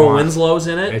what I Carl want. Winslow's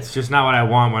in it. It's just not what I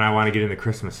want when I want to get in the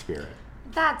Christmas spirit.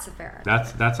 That's fair.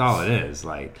 That's all it is.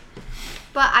 Like,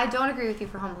 But I don't agree with you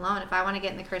for Home Alone. If I want to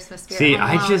get in the Christmas spirit, see, Home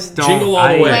I Alone- just don't. Jingle All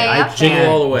the Way. Way up can't- Jingle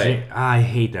All the Way. I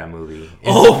hate that movie. It's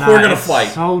Oh, we're gonna it's fight.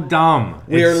 So dumb.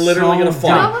 We are It's literally so gonna fight.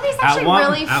 dumb. That movie's actually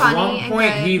really At funny one and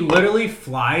point, good. he literally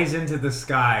flies into the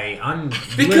sky.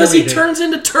 Because he literally, turns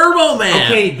into Turbo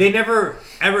Man. Okay, they never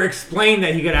ever explained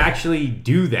that he could actually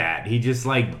do that. He just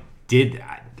like did.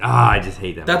 I just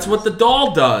hate that. That's movie. what the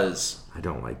doll does. I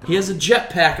don't like that. He has a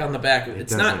jetpack on the back.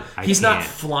 It's not. doesn't- I He's not can't.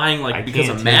 flying I like because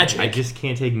can't of take- magic. I just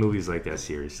can't take movies like that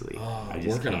seriously. Oh, I we're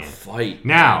just gonna can't. fight.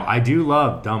 Now, I do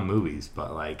love dumb movies,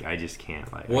 but like I just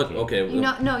can't. Like, I What? can't. Okay. You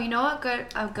know what a good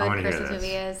wanna hear Christmas this.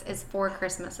 movie is Four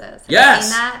Christmases. Have Yes. you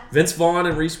seen that? Vince Vaughn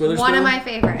and Reese Witherspoon. One of my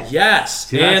favorites. Yes.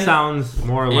 See, that and sounds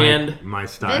more like and my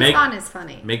style. Vince Make- Vaughn is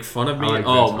funny. make fun of me. I like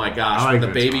Oh Vince my Vaughn. gosh! I like when the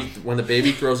Vince baby Vaughn. when the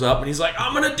baby throws up and he's like,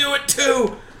 "I'm gonna do it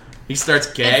too." He starts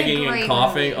gagging and great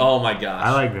coughing. movie. Oh my gosh!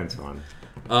 I like Vince Vaughn.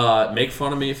 Make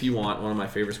fun of me if you want. One of my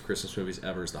favorite Christmas movies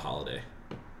ever is The Holiday.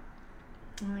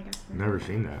 Oh my gosh. Never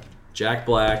seen that. Jack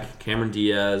Black, Cameron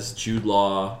Diaz, Jude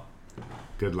Law,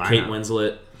 Good lineup. Kate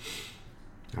Winslet.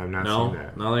 I've not No, seen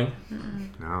that. nothing.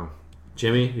 No.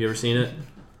 Jimmy, have you ever seen it?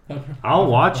 I'll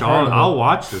watch. I've heard of I'll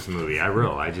watch this movie. I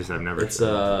will. I've never. It's seen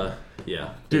it. yeah.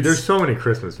 Dude, there's so many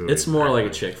Christmas movies. It's more like a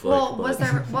chick flick. Well, but-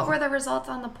 what were the results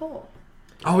on the poll?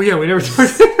 Oh yeah, we never.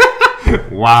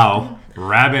 Wow,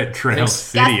 Rabbit Trail Thanks.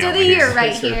 City. Guest of over the year here.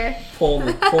 right Thanks for here.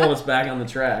 pulling us back on the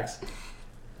tracks.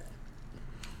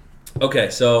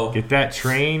 Okay, so Get that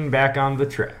train back on the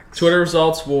tracks. Twitter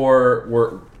results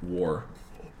were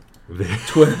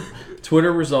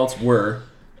Twitter results were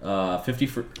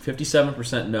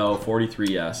 57% no, 43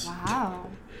 yes. Wow.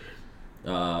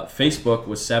 Facebook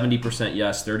was 70%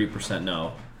 yes, 30%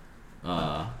 no.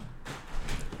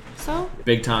 so.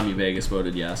 Big Tommy Vegas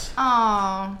voted yes.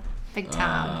 Oh, Big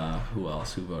Tom. Who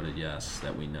else? Who voted yes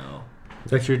that we know?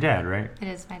 That's your dad, right? It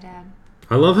is my dad.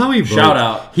 I love how he votes. Shout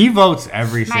out. He votes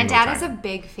every My single dad time. is a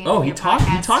big fan. Oh, of he your talked- he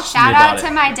podcast. talks to me Shout about out it.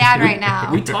 to my dad right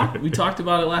now. We talked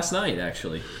about it last night.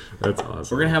 Actually, That's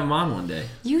awesome. we're gonna have him on one day.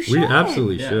 You should. We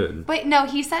absolutely Yeah. should. Wait, no,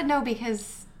 he said no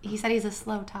because he said he's a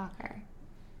slow talker.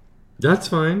 That's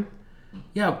fine.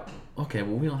 Yeah. Okay.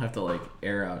 Well, we don't have to like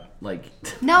air out like.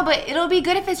 No, but it'll be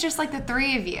good if it's just like the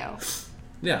three of you.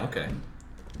 Yeah. Okay.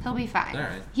 He'll be fine. All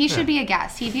right. He should be a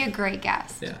guest. He'd be a great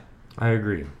guest. Yeah. I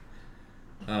agree.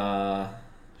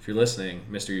 If you're listening,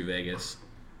 Mr. U Vegas,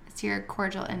 It's your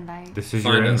cordial invite. This is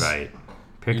Find your us. invite.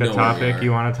 Pick You a know where we topic are.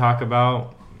 you want to talk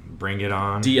about. Bring it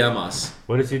on. DM us.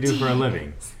 What does he do for a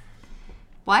living?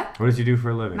 What? What does he do for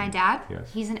a living? My dad?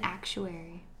 Yes. He's an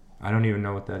actuary. I don't even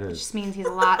know what that Which is. just means he's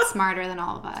a lot smarter than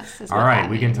all of us. Is All what right, that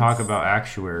we can means. talk about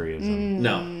actuaryism.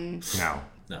 No. No.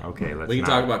 No. Okay, let's We can not.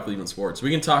 talk about Cleveland sports. We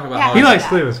can talk about Yeah. how He he's likes Yeah.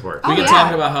 Cleveland sports. we Oh, can yeah.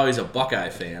 talk about how he's a Buckeye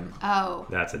fan. Oh.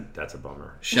 That's a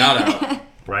bummer. Shout out.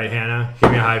 Right, Hannah?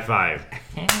 Give me a high five.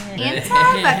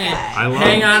 Anti-Buckeye. I love,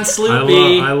 Hang on,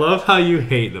 Sloopy. I love how you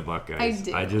hate the Buckeyes.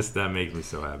 I do. That makes me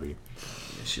so happy.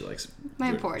 She likes.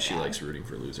 My poor She dad. likes rooting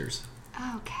for losers.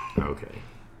 Okay. Okay.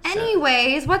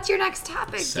 Anyways, what's your next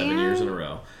topic, 7 Dan? years in a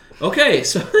row. Okay,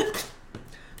 so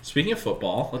speaking of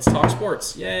football, let's talk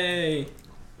sports. Yay!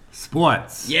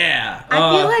 Sports. Yeah.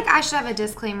 I feel like I should have a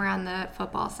disclaimer on the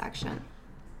football section.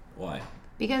 Why?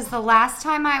 Because the last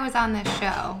time I was on this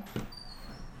show,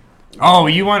 Oh,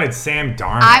 you wanted Sam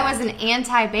Darnold. I was an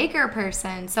anti-Baker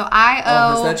person, so I Oh,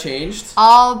 has owe that changed?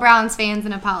 all Browns fans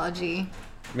an apology.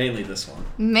 Mainly this one.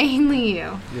 Mainly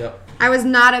you. Yep. I was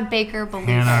not a Baker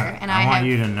believer, Hannah, and I I want have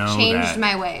you to know changed that-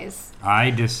 my ways. I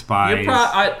despise.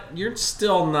 You're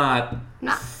still not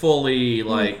Not- fully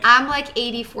like. I'm like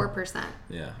 84%.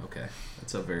 Yeah. Okay.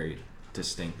 That's a very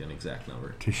distinct and exact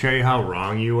number. To show you how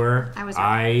wrong you were, I was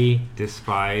right. I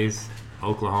despise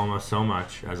Oklahoma so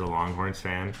much as a Longhorns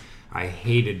fan. I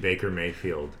hated Baker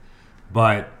Mayfield,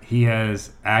 but he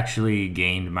has actually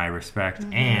gained my respect,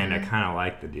 and I kind of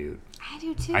like the dude. I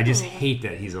do too. I just hate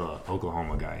that he's a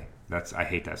Oklahoma guy. I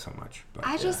hate that so much. But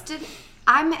I just didn't.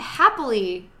 I'm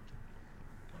happily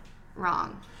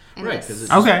wrong. in Right. this.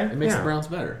 Because Okay, it makes yeah. the Browns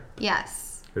better.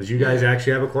 Yes. because you guys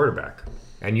actually have a quarterback,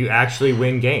 and you actually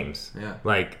win games. Yeah.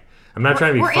 Like, I'm not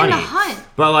trying to be We're funny, in the hunt.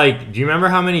 but like, do you remember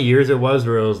how many years it was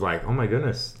where it was like, oh my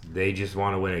goodness, they just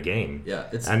want to win a game? Yeah.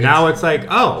 And now it's like,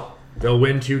 oh, they'll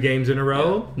win 2 games in a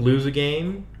row, lose a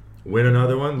game, win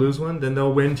another one, lose one, then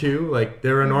they'll win 2. Like,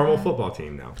 they're a normal football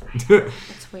team now.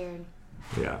 It's weird.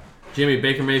 Yeah. Jimmy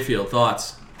Baker Mayfield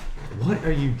thoughts. What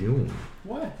are you doing?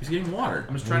 What? He's getting water.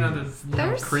 I'm just trying not to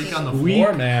Thirsty. creak on the Squeak.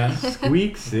 floor, man.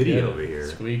 Squeak City over here.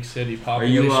 Squeak City, you,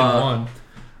 population 1.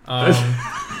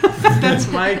 That's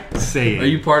my saying. Are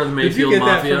you part of the Did you Mayfield get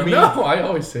that Mafia? from me? No, I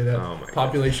always say that. Oh my God.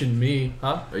 Population me,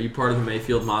 huh? Are you part of the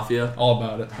Mayfield Mafia? All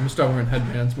about it. I'm gonna start wearing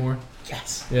headbands more.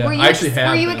 Yes. Yeah, Were you, I actually have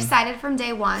were you been. excited from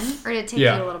day one, or did it take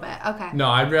Yeah. you a little bit? Okay. No,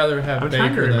 I'd rather have I'm trying to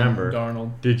Baker than remember.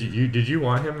 Darnold. Did you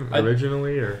want him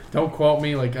originally or? Don't quote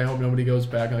me. Like I hope nobody goes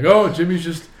back. Like, oh, he's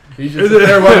just a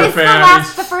fair weather It's fan.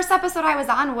 the first episode I was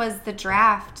on was the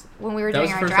draft when we were That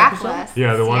doing was our the first draft episode? list.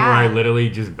 Yeah, the one where I literally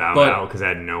just bowed But- out because I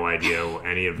had no idea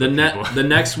any of The the people. the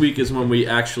next week is when we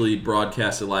actually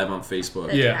broadcast it live on Facebook.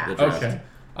 The Yeah. The draft. Okay.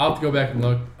 I'll have to go back and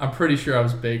look. I'm pretty sure I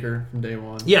was Baker from day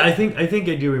one. Yeah, I think I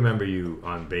do remember you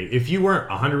on Baker. If you weren't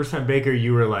 100% Baker,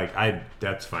 you were like,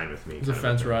 that's fine with me. He's a kind of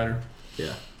fence thing. rider.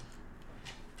 Yeah.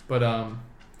 But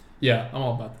yeah, I'm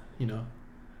all about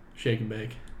shake and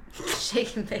bake.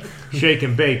 Shake and bake. Shake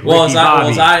and bake. Well, Ricky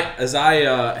as Bobby.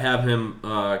 I have him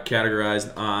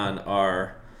categorized on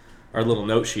our little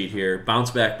note sheet here,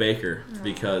 bounce back Baker,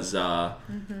 because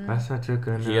That's such a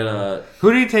good. he had a.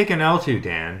 Who did he take an L to,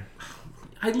 Dan?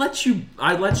 I let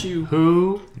you.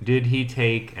 Who did he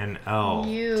take an L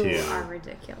You to? are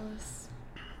ridiculous.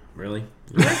 Really?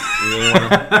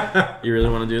 You really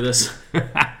want to do this?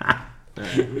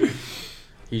 Alright.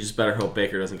 You just better hope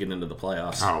Baker doesn't get into the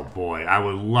playoffs. Oh boy, I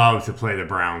would love to play the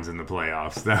Browns in the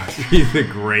playoffs. That would be the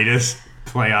greatest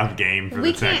playoff game for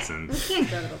We the can't Texans. go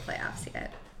to the playoffs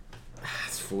yet.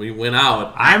 If we win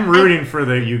out. I'm rooting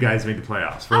for you guys to make the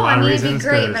playoffs for a Oh, lot I of mean, it'd be reasons.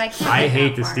 great, 'cause but I can't I get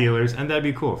hate the that far. Steelers, and that'd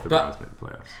be cool if the But- Browns made the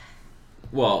playoffs.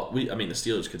 Well, the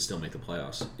Steelers could still make the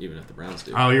playoffs even if the Browns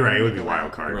do. Oh, you're right. It would be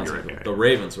wild The card. Browns You're would- right. the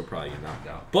Ravens will probably get knocked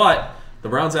out, but the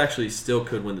Browns actually still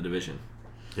could win the division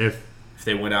If if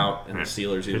they win out and the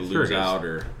Steelers either Pittsburgh lose is out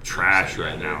or trash Yeah,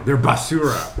 right they're now, they're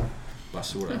basura.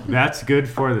 basura. That's good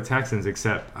for the Texans,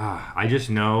 except I just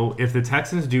know if the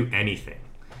Texans do anything,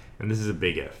 and this is a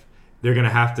big they're going to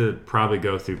have to probably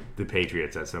go through the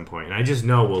Patriots at some point. And I just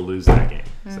know we'll lose that game.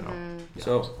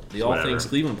 So, the All Whatever. Things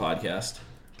Cleveland podcast.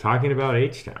 Talking about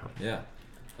H-Town. Yeah.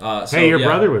 Hey, your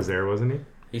brother was there, wasn't he?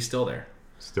 He's still there.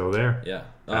 Still there.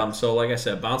 Yeah. So, like I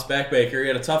said, bounce back Baker. He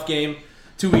had a tough game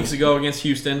 2 weeks ago against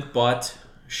Houston, but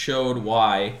showed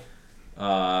why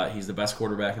he's the best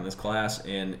quarterback in this class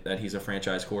and that he's a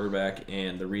franchise quarterback,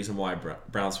 and the reason why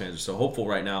Browns fans are so hopeful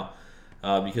right now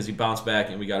because he bounced back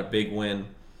and we got a big win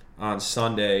on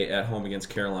Sunday at home against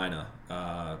Carolina.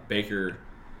 Baker,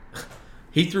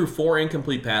 he threw 4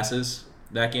 incomplete passes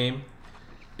that game,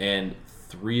 and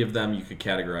 3 of them you could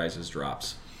categorize as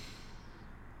drops.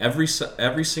 Every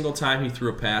single time he threw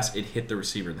a pass, it hit the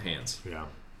receiver in the hands. Yeah.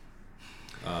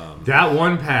 That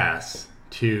one pass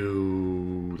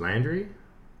to Landry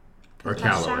or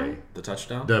touchdown? Callaway, The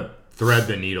touchdown? the thread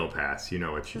the needle pass. You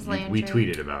know, Was we Landry.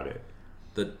 tweeted about it.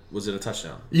 Was it a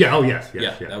touchdown? Yeah. Oh yes.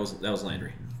 Yeah, Yeah. that was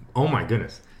Landry. Oh my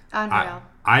goodness. Unreal.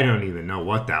 I don't even know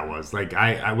what that was. Like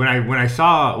when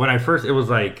I first it was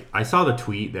like I saw the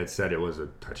tweet that said it was a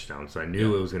touchdown, so I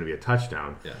knew it was going to be a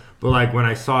touchdown. Yeah. But like when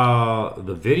I saw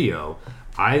the video,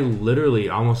 I literally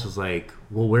almost was like,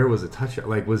 well, where was the touchdown?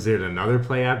 Like, was it another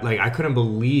play app? Like, I couldn't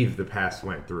believe the pass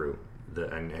went through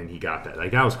and he got that.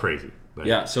 Like, that was crazy. Like,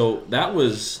 Yeah, so that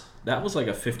was like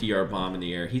a 50-yard bomb in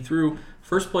the air. He threw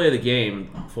first play of the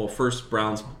game, first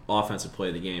Browns offensive play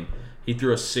of the game. He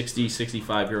threw a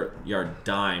 65-yard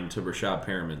dime to Rashad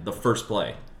Perriman, the first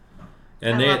play.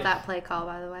 And I love that play call,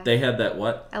 by the way. They had that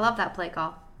what? I love that play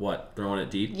call. What? Throwing it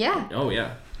deep? Yeah. Oh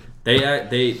yeah. They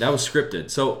that was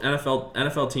scripted. So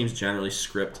NFL teams generally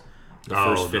script the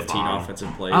first the 15 bomb.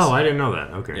 offensive plays. Oh, I didn't know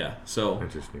that. Okay. Yeah. So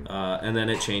Interesting. and then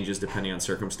it changes depending on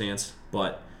circumstance.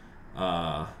 But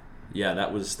yeah,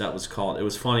 that was called. It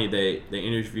was funny. They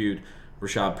interviewed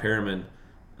Rashad Perriman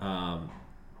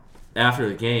after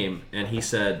the game, and he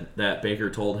said that Baker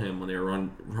told him when they were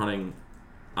running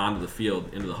onto the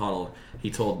field into the huddle, he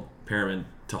told Perriman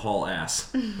to haul ass.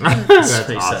 That's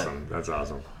they awesome. That's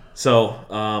awesome.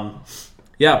 So,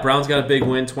 yeah, Browns got a big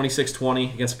win,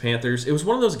 26-20 against the Panthers. It was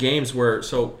one of those games where,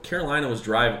 so Carolina was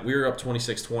driving. We were up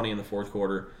 26-20 in the fourth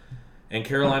quarter, and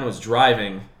Carolina was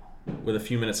driving with a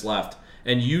few minutes left.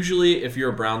 And usually, if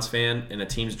you're a Browns fan and a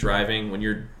team's driving, when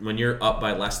you're up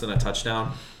by less than a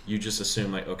touchdown, you just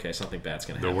assume like, okay, something bad's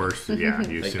gonna The happen. worst. Yeah.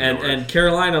 You assume And the worst. and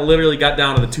Carolina literally got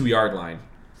down to the 2-yard line.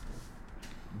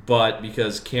 But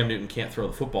because Cam Newton can't throw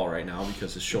the football right now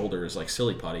because his shoulder is like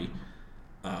silly putty,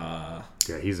 yeah,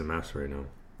 he's a mess right now.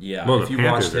 yeah. Well, if the you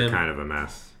Panthers watched are him, kind of a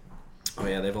mess. oh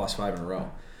yeah, they've lost 5 in a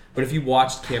row. But if you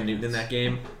watched Cam Newton in that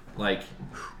game, like,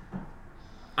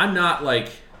 I'm not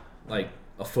like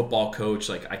a football coach.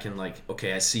 Like I can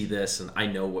okay, I see this and I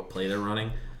know what play they're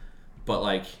running, but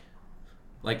like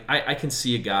I can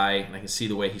see a guy and I can see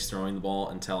the way he's throwing the ball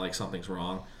and tell like something's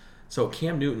wrong. So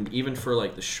Cam Newton, even for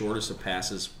like the shortest of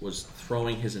passes, was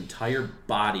throwing his entire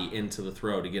body into the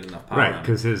throw to get enough power. Right, on it.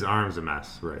 because his arm's a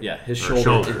mess. Right. Yeah, his Or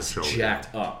shoulder is shoulder.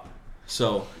 jacked up.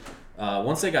 So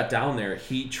once they got down there,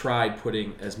 he tried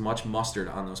putting as much mustard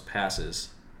on those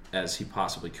passes as he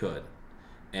possibly could,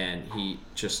 and he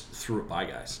just threw it by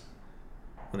guys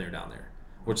when they were down there,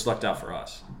 which lucked out for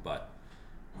us. But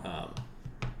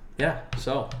yeah,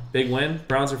 so big win.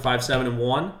 Browns are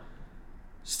 5-7-1,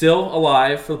 still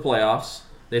alive for the playoffs.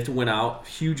 They have to win out.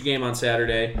 Huge game on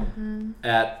Saturday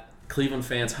at Cleveland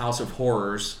fans' House of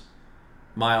Horrors,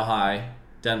 Mile High,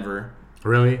 Denver.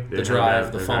 Really? The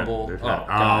drive, the fumble.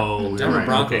 Oh, Denver right.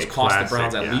 Broncos Okay, cost classic, the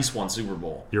Browns at yeah. least one Super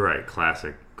Bowl. You're right.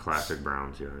 Classic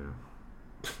Browns. Yeah.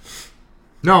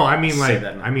 No, I mean Say like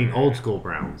that now. I mean old school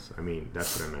Browns. I mean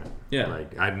that's what I meant. Yeah.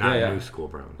 Like not Yeah. new school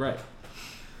Browns. Right.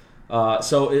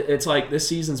 So it's like this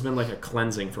season's been like a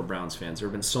cleansing for Browns fans. There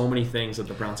have been so many things that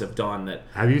the Browns have done that.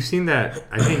 Have you seen that?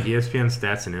 I think ESPN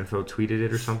Stats and Info tweeted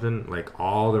it or something. Like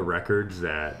all the records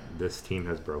that this team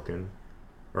has broken,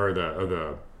 or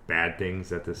the bad things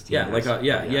that this team. Yeah,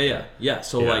 has. yeah.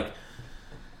 So Yeah. like,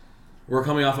 we're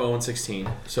coming off of 0-16.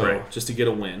 So Right. just to get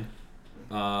a win,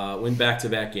 win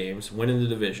back-to-back games, win in the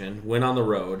division, win on the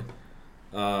road.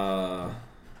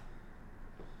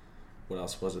 What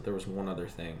else was it? There was one other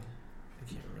thing. I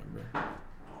can't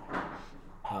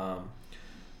remember.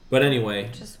 But anyway,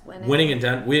 Just winning. winning in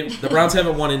Denver. The Browns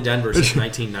haven't won in Denver since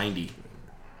 1990.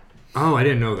 Oh, I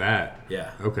didn't know that.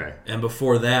 Yeah. Okay. And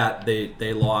before that,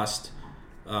 they lost.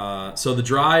 So the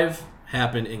drive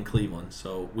happened in Cleveland.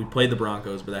 So we played the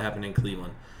Broncos, but that happened in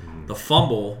Cleveland. The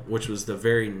fumble, which was the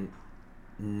very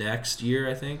next year,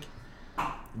 I think,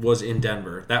 was in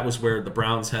Denver. That was where the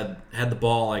Browns had the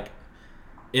ball like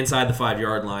inside the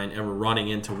 5-yard line and were running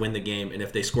in to win the game. And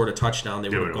if they scored a touchdown, they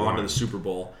would have would've gone to won. the Super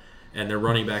Bowl. and their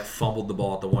running back fumbled the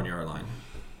ball at the 1-yard line,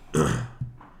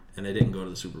 and they didn't go to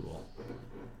the Super Bowl.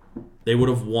 They would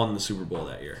have won the Super Bowl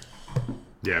that year.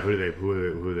 Yeah, who they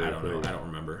I don't know. I don't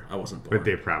remember. I wasn't born. But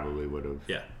they probably would have.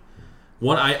 Yeah.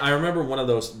 I remember one of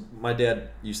those. My dad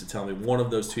used to tell me one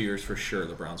of those 2 years for sure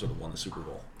the Browns would have won the Super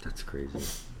Bowl. That's crazy.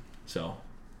 So,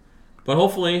 but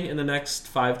hopefully in the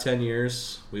next 5-10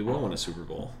 years we will win a Super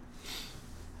Bowl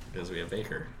because we have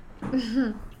Baker.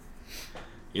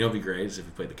 You know, it'd be great is if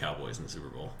we played the Cowboys in the Super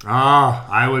Bowl. Oh,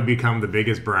 I would become the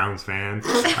biggest Browns fan.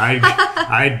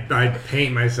 I'd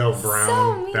paint myself brown.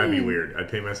 So mean. That'd be weird. I'd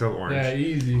paint myself orange. Yeah,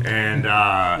 easy. And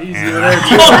Easy and with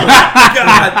that.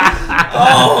 God!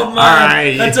 Oh my! All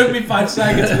right. That took me 5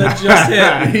 seconds and that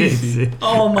just hit. Easy.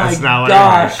 Oh my That's not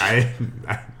gosh!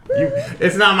 what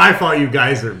it's not my fault you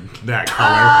guys are that Oh, color.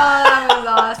 that was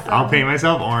awesome. I'll paint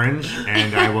myself orange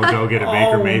and I will go get a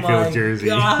Baker Oh Mayfield my jersey.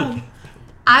 God.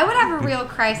 I would have a real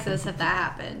crisis if that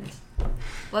happened.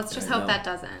 Let's just I hope know. that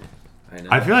doesn't. I know.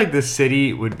 I feel like this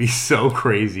city would be so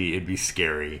crazy, it'd be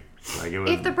scary. Like it would,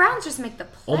 If the Browns just make the playoffs,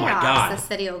 Oh my God. the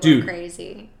city will Dude. go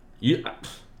crazy.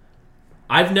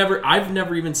 I've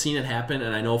never even seen it happen,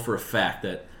 and I know for a fact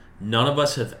that none of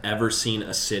us have ever seen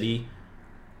a city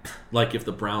like if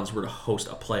the Browns were to host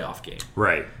a playoff game.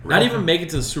 right. Not even make it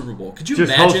to the Super Bowl. Could you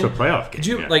Just imagine? host a playoff game. Could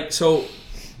you yeah. so?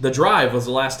 The Drive was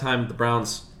the last time the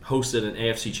Browns hosted an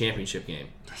AFC Championship game.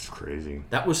 That's crazy.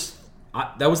 That was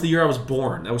the year I was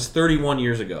born. That was 31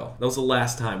 years ago. That was the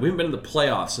last time. We haven't been in the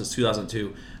playoffs since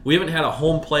 2002. We haven't had a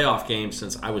home playoff game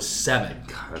since I was 7.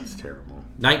 God, that's terrible.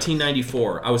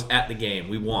 1994. I was at the game.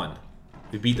 We won.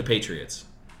 We beat the Patriots.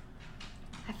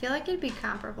 I feel like it'd be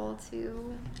comparable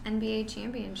to NBA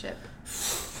championship.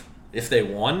 If they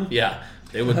won, yeah,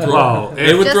 they would throw. Well,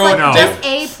 they would Just throw. like no. just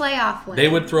a playoff win. They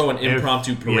would throw an If-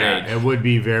 impromptu parade. Yeah, it would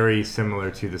be very similar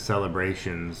to the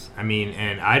celebrations. I mean,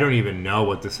 and I don't even know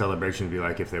what the celebrations would be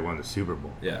like if they won the Super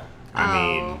Bowl. Yeah. I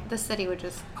mean, the city would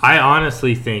just. I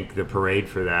honestly think the parade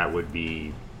for that would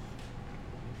be.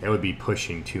 It would be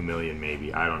pushing 2 million,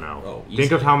 maybe. I don't know. Oh,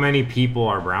 Think of easily. how many people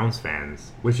are Browns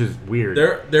fans, which is weird.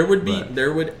 There would be But-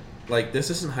 there would like this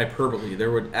isn't hyperbole.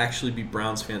 There would actually be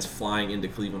Browns fans flying into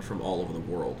Cleveland from all over the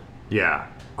world. Yeah.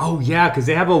 Oh yeah, because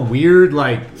they have a weird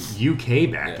like UK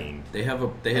backing. They have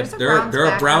There's a there are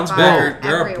Browns Browns backer backer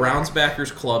there are everywhere. Browns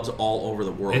backers clubs all over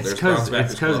the world. It's There's Browns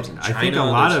because backers clubs in China. I think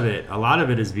a lot of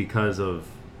it is because of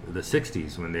the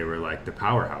 '60s when they were like the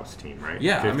powerhouse team, right?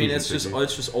 Yeah, I mean 50s it's and just 60s.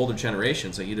 it's just older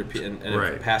generations. Like either and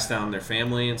Right. it passed down their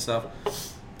family and stuff.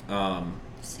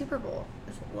 Super Bowl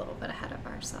is a little bit ahead of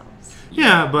ourselves.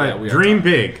 Yeah, but we are dream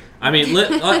talking. big. I mean,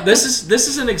 this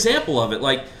is an example of it.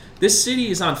 Like this city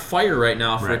is on fire right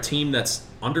now for a Right. team that's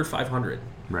under 500.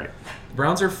 Right. The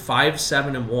Browns are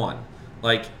 5-7-1.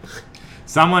 Like,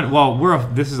 Someone,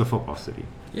 this is a football city.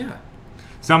 yeah,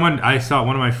 I saw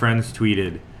one of my friends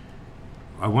tweeted,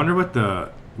 I wonder would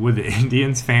the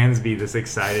Indians fans be this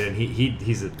excited? And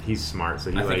he's smart,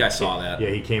 so he I think I saw that. Yeah,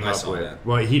 he came I up saw with. that.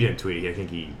 Well, he didn't tweet it. I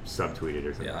think he subtweeted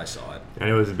or something. yeah, I saw it. And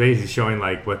it was basically showing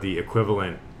like what the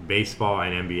equivalent baseball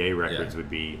and NBA records Yeah. would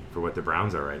be for what the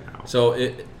Browns are right now. So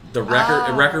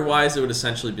record wise, it would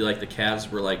essentially be like the Cavs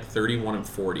were like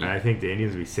 31-40, And I think the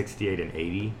Indians would be 68 and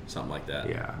 80. something like that.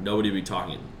 Yeah. Nobody would be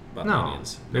talking about the No,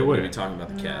 Indians. they Nobody would be wouldn't. talking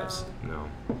about the Cavs. No.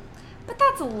 But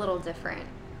that's a little different.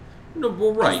 No,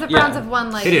 well, Because right. the Browns yeah. have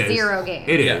won like It is. 0 games.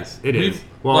 It Yeah. is. It We've- is.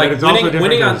 Well, like, it's also different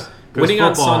winning on 'cause winning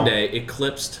on football- Sunday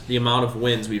eclipsed the amount of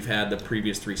wins we've had the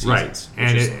previous 3 Right, seasons.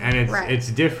 and which is- it's Right. it's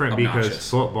different because obnoxious.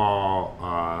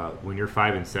 football, when you're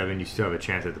 5-7, you still have a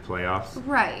chance at the playoffs.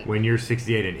 Right. When you're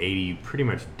 68 and 80, you pretty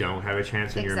much don't have a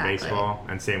chance when you're in Exactly. baseball,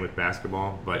 and same with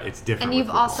basketball. But it's different. And you've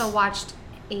with also football. watched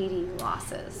 80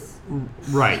 losses,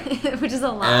 right. which is a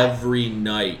lot. every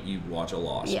night you watch a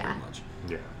loss, Yeah. pretty much.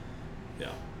 Yeah.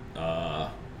 Yeah.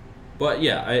 But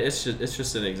yeah, it's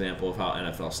just an example of how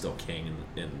NFL is still king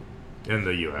in In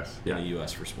the U.S. the Yeah.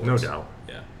 U.S. for sports. No doubt.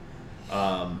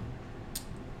 Yeah.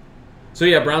 So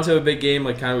yeah, Browns have a big game.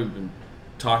 Like kind of we've been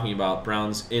talking about.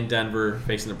 Browns in Denver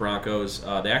facing the Broncos.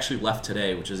 They actually left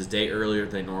today, which is a day earlier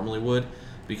than they normally would,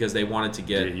 because they wanted to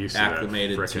Get get used to that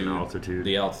acclimated frickin' to altitude.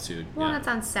 the altitude. Well, yeah. and it's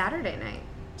on Saturday night.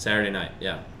 Saturday night.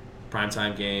 Yeah,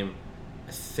 primetime game.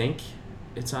 I think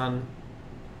it's on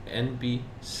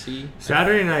NBC.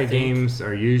 Saturday night think. games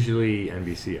are usually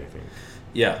NBC, I think.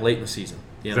 Yeah, late in the season.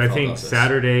 The 'Cause I NFL think does this.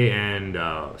 Saturday and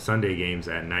Sunday games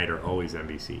at night are always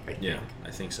NBC. I think. Yeah, I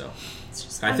think so. It's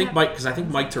just I think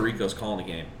fun Mike Tirico's calling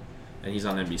the game, and he's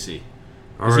on NBC.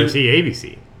 Or Is is he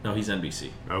ABC? No, he's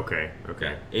NBC. Okay.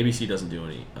 Yeah, ABC doesn't do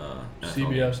any. NFL games.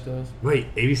 CBS does.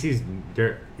 Wait, ABC's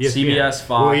ESPN. CBS, Fox.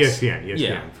 Well, ESPN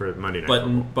Yeah. for Monday Night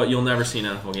Football. But you'll never see an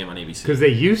NFL game on ABC. Because they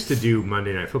used to do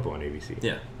Monday Night Football on ABC.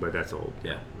 Yeah. But that's old.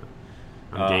 Yeah.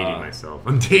 I'm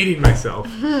dating myself.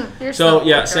 You're So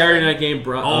yeah, quick Saturday already. night game,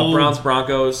 Browns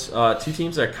Broncos. Two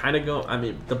teams that kind of go. I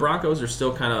mean, the Broncos are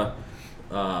still kind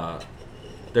of.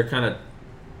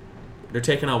 They're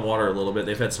taking on water a little bit.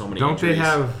 They've had so many. Don't injuries. they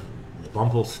have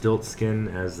Rumpelstiltskin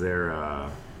as their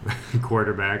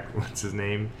quarterback? What's his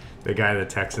name? The guy the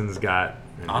Texans got.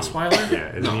 Osweiler? Yeah.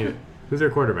 Isn't No. he? Who's their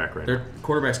quarterback right Their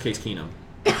quarterback's Case Keenum.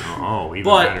 now? Oh, even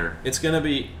But better. it's gonna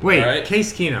be. Wait, all right?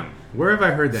 Case Keenum. Where have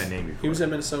I heard that name before? He was at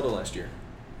Minnesota last year.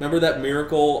 Remember that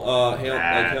miracle Hail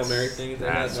Mary thing they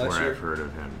had That's last where year? I've heard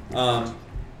of him.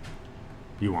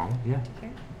 You want? Yeah.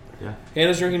 Yeah.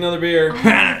 Hannah's drinking another beer.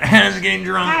 Hannah's getting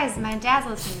drunk. Guys, my dad's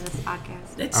listening to this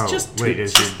podcast. It's Oh, just wait,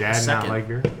 it's does your just a dad not second. like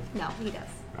beer? No, he does.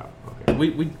 Oh, okay.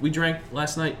 We drank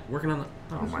last night working on the.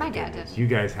 Oh My dad goodness. did. You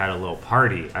guys had a little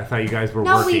party. I thought you guys were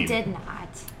No, working. we did not.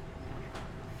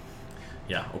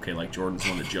 Yeah, okay, like Jordan's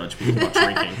one to judge people about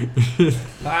drinking.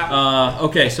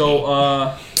 Okay,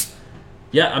 so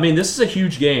yeah, I mean this is a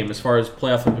huge game as far as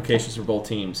playoff implications for both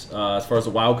teams. As far as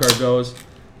the wild card goes,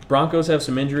 Broncos have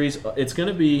some injuries. It's going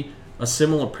to be a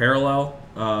similar parallel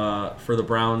for the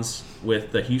Browns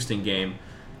with the Houston game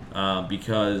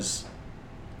because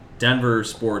Denver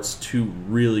sports two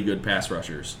really good pass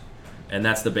rushers, and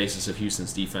that's the basis of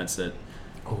Houston's defense that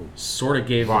sort of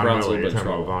gave the Von Browns Miller. a You're little bit of talking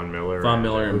about trouble. Von Miller. Von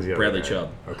Miller and who's the other Bradley guy?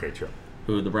 Chubb. Okay, Chubb.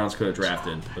 Who the Browns could have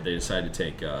drafted, but they decided to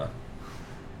take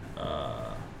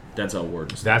Denzel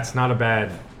Ward instead. That's not a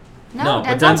bad. No,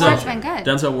 but Denzel Ward's been good.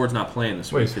 Denzel Ward's not playing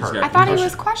this Well, week. he's He's hurt. got I thought he concussion.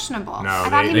 was questionable. No, I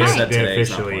thought he they might. said they today he's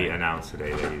not officially playing. announced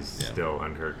today that he's Yeah. still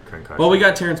under concussion. Well, we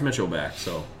got Terrence Mitchell back,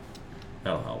 so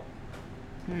that'll help.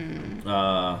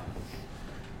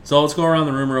 So let's go around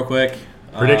the room real quick.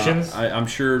 Predictions? I'm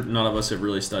sure none of us have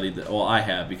really studied that. Well, I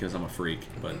have because I'm a freak.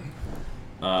 But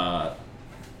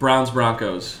Browns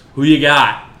Broncos. Who you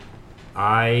got?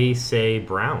 I say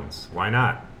Browns. Why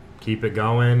not? Keep it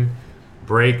going.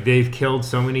 They've killed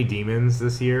so many demons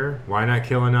this year. Why not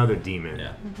kill another demon?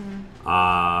 Yeah.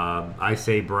 I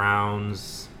say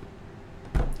Browns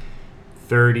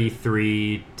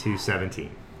 33-17.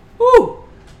 Woo!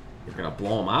 You're gonna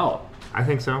blow them out. I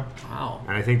think so. Wow.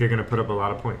 And I think they're going to put up a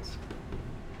lot of points.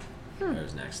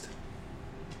 Who's next?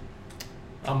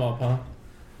 I'm up, huh?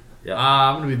 Yeah.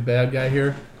 I'm gonna be the bad guy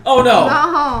here. Oh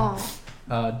no!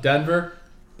 No. Denver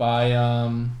by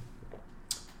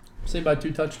say by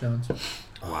 2 touchdowns.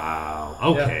 Wow.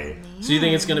 Okay. So you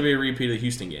think it's gonna be a repeat of the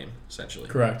Houston game, essentially?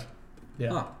 Correct. Yeah.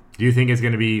 Huh. Do you think it's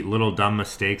going to be little dumb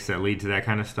mistakes that lead to that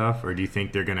kind of stuff? Or do you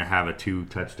think they're going to have a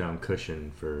 2-touchdown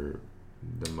cushion for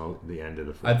the end of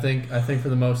the I football? think for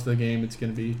the most of the game it's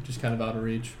gonna be just kind of out of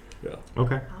reach. Yeah.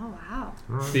 Okay. Oh wow.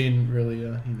 Being really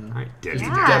All right, Debbie. just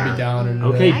Yeah. a Debbie Downer. today.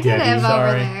 Okay, Negative Debbie, over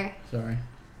sorry. there. Sorry.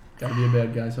 Gotta be a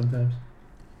bad guy sometimes.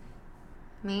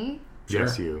 Me?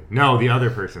 Yes, you. No, the other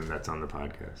person that's on the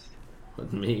podcast.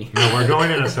 With me. No, we're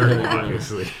going in a circle,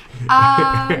 obviously.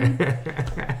 Um,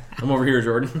 I'm over here,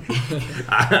 Jordan.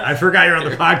 I forgot you're on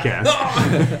the podcast.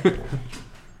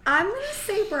 I'm gonna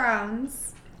say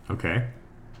Browns. Okay.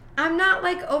 I'm not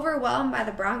like overwhelmed by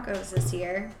the Broncos this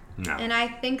year. No. And I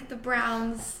think the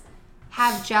Browns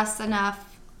have just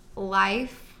enough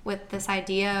life with this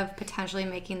idea of potentially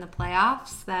making the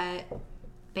playoffs that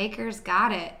Baker's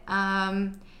got it.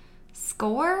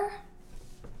 Score?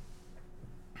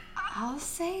 I'll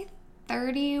say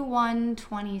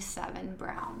 31-27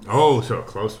 Browns. Oh, so a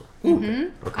close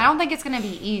one. I don't think it's going to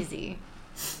be easy.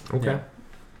 Okay.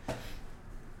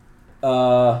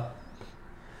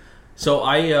 So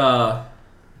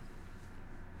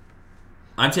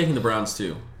I'm taking the Browns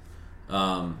too.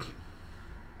 I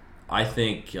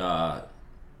think I've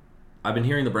been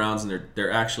hearing the Browns, and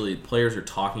they're actually players are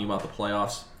talking about the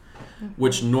playoffs,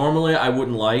 which normally I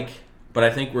wouldn't like, but I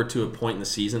think we're to a point in the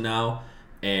season now,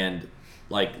 and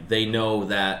like they know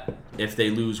that if they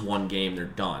lose one game, they're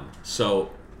done.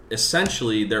 So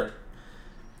essentially, they're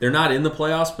not in the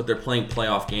playoffs, but they're playing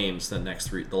playoff games the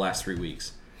last 3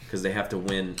 weeks because they have to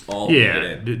win all to get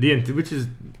Yeah, in. which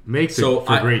makes So it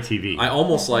for great TV. I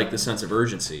almost like the sense of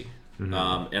urgency, and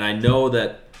I know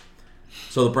that.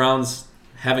 So the Browns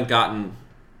haven't gotten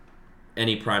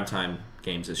any primetime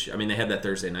games this year. I mean, they had that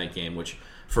Thursday night game, which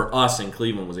for us in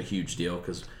Cleveland was a huge deal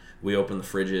because we opened the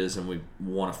fridges and we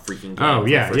won a freaking game. Oh for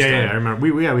the yeah, first yeah, time. I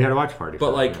remember. We had a watch party. But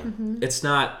for like, that, yeah. it's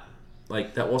not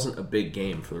like that wasn't a big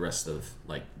game for the rest of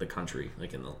like the country,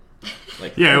 like in the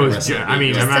Like Yeah, it the was. rest of the I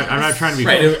mean, week. I'm not trying to be.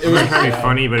 Right, it I'm was- not trying to be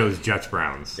funny, but it was Jets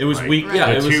Browns. It was Like, week. Yeah,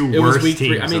 the it was. two It was worst week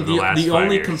 3. I teams mean, of the last the 5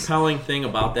 only years. compelling thing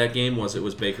about that game was it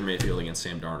was Baker Mayfield against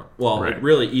Sam Darnold. Well, Right. it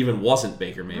really even wasn't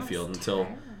Baker Mayfield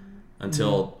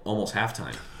until almost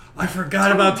halftime. I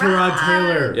forgot about Tyrod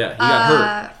Taylor. Yeah, he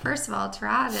got hurt. First of all,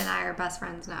 Tarad and I are best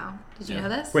friends now. Did you Yeah. know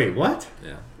this? Wait, what?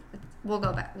 Yeah. We'll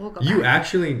go back. You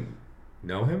actually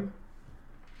know him?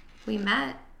 We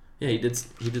met. Yeah, he did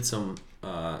some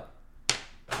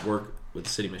work with the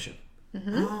City Mission.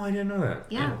 Oh, I didn't know that.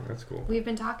 Yeah. Oh, that's cool. We've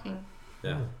been talking.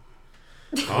 Yeah.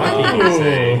 Talking, you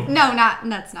say. No,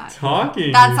 that's not.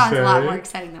 Talking. That you sounds a lot say. more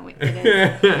exciting than it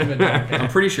is. We've been talking. I'm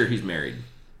pretty sure he's married.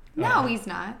 No, he's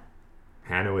not.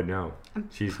 Hannah would know.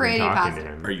 She's pretty been talking positive.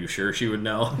 to him. Are you sure she would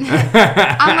know?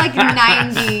 I'm like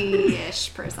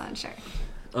 90-ish% sure.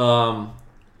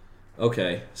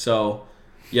 Okay, so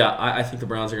yeah, I think the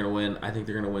Browns are going to win. I think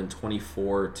they're going to win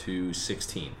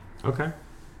 24-16. Okay.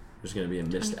 There's going to be a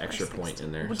missed extra 24-16. point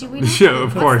in there. Do somewhere. we know? Sure,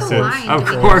 of What's course, the line? of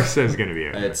Do we know? course, there's gonna be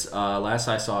a. It's last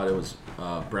I saw it was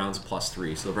Browns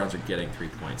 +3, so the Browns are getting 3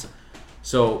 points.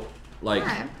 So like, All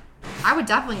right. I would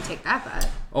definitely take that bet.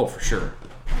 oh for sure.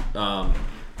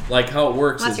 Like how it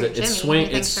works Unless is you're that Jimmy, you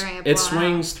think they're gonna it blow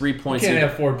swings 3 You points. can't either-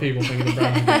 have 4 people thinking the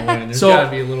Browns are going to win. There's So- got to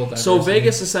be a little diversity. So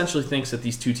Vegas essentially thinks that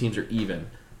these two teams are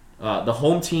even. The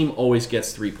home team always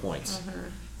gets 3 points.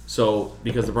 So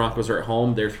because the Broncos are at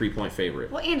home, they're 3-point favorite.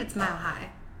 Well, and it's Mile High.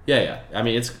 Yeah. I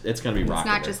mean, it's going to be It's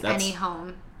rocking. not there. just That's- any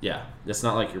home. Yeah, it's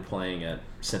not like you're playing at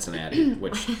Cincinnati,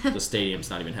 which the stadium's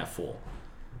not even half full.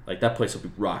 Like that place will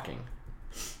be rocking.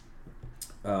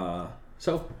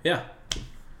 So yeah,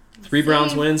 3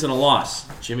 Browns wins and a loss.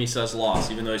 Jimmy says loss,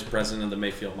 even though he's president of the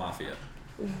Mayfield Mafia.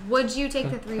 Would you take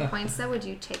the 3 points though? Would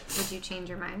you change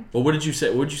your mind? Well, what did you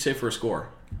say? What did you say for a score?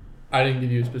 I didn't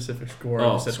give you a specific score. I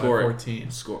Oh, just said score by it.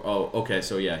 14. Score. Oh, okay.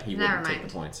 So yeah, he Never wouldn't take mind.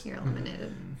 the points. You're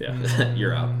eliminated. Yeah,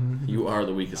 you're out. You are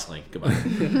the weakest link. Goodbye.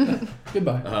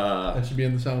 Goodbye. that should be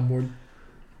on the soundboard.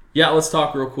 Yeah, let's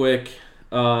talk real quick.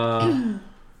 We're kind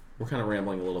of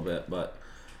rambling a little bit, but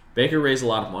Baker raised a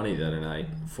lot of money the other night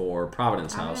for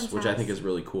Providence House, Providence which I House. think is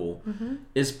really cool.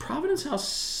 Is Providence House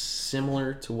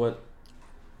similar to what?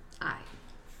 I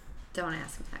don't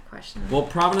ask me that question. Well,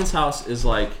 Providence House is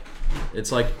like,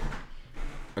 it's like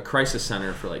a crisis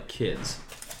center for like kids.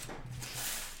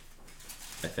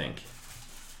 I think.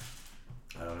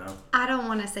 I don't know. I don't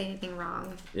want to say anything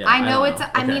wrong. Yeah, I know don't it's. know.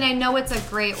 I mean, Okay. I know it's a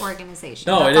great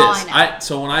organization. No, That's it all is. I know.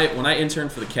 So when I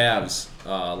interned for the Cavs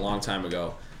a long time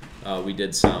ago, we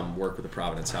did some work with the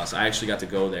Providence House. I actually got to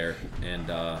go there and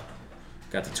got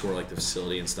to tour like the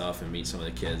facility and stuff and meet some of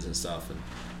the kids and stuff, and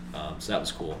so that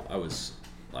was cool. I was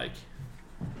like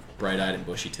bright-eyed and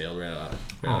bushy-tailed right out of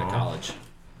Aw. college.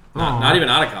 Aw. Not even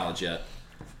out of college yet.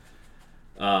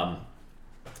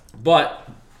 But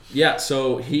yeah,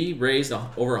 so he raised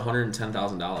over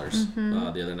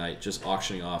 $110,000 the other night just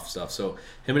auctioning off stuff. So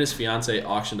him and his fiance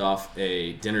auctioned off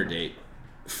a dinner date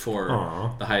for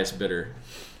Aw. the highest bidder,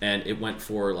 and it went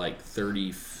for like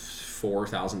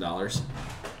 $34,000.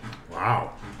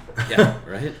 Wow. Yeah,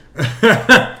 right.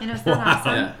 You know, it's not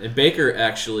awesome. Yeah, and Baker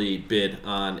actually bid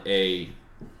on a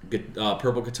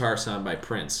purple guitar signed by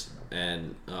Prince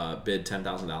and bid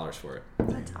 $10,000 for it.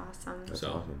 That's awesome.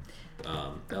 So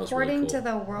that was According really cool. to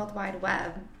the World Wide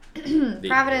Web,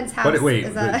 Providence House But wait,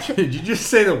 is a. did you just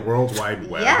say the World Wide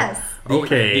Web? Yes.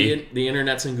 Okay. The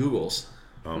internet's and Google's.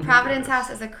 Oh my Providence goodness.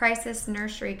 House is a crisis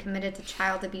nursery committed to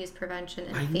child abuse prevention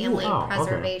and I knew family it. Oh, okay.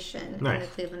 preservation in Nice. the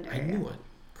Cleveland I area. knew it.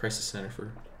 Crisis Center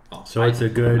for. Oh, So it's a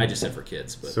good. I just said for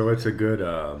kids, but So it's a good.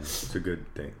 It's a good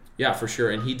thing. yeah, for sure.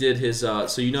 And he did his. So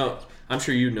you know, I'm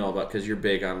sure you know about because you're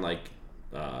big on like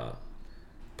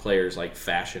players like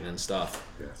fashion and stuff.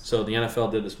 Yes. So the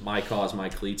NFL did this "My Cause, My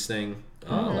Cleats" thing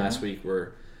last week,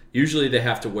 where usually they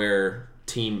have to wear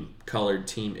team colored,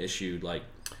 team issued like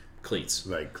cleats.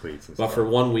 Like cleats and But stuff. for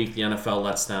 1 week, the NFL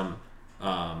lets them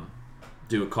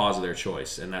do a cause of their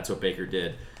choice, and that's what Baker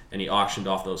did. And he auctioned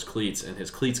off those cleats, and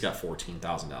his cleats got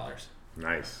 $14,000.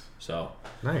 Nice. So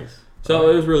Nice. it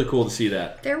was really cool to see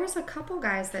that. There was a couple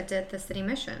guys that did the city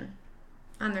mission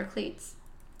on their cleats.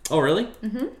 Oh, really?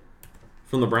 Mm-hmm.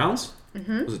 From the Browns?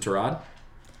 Mm-hmm. Was it Tyrod?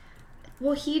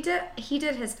 Well, he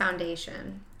did his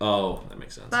foundation, Oh, that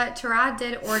makes sense. but Tarad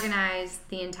did organize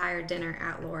the entire dinner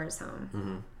at Laura's home.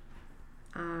 Mm-hmm.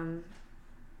 And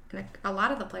a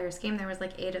lot of the players came. There was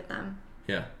like 8 of them.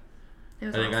 Yeah, It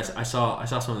was I think awesome. I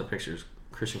saw some of the pictures.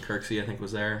 Christian Kirksey, I think,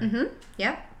 was there. Mm-hmm.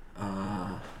 Yep.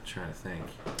 I'm trying to think.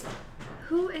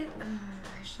 Who is?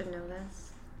 I should know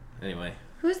this. Anyway,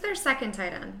 Who's their second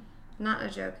tight end? Not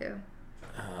Njoku.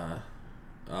 how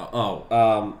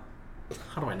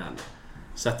do I not know?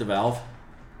 Seth DeValve.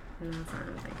 No, that's not what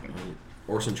I'm thinking.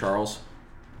 Orson Charles.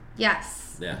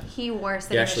 Yes. Yeah. He wore They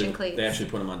City Mission cleats. actually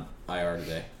put him on IR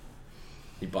today.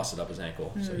 He busted up his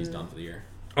ankle, so he's done for the year.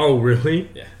 Oh, really?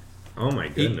 Yeah. Oh my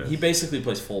goodness. He basically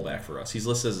plays fullback for us. He's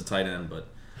listed as a tight end, but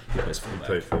he plays fullback.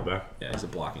 Play fullback. Yeah, he's a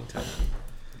blocking tight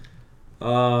end.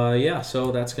 Yeah,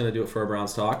 so that's going to do it for our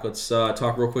Browns talk. Let's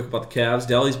talk real quick about the Cavs.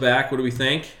 Deli's back. What do we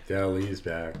think? Deli's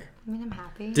back. I mean, I'm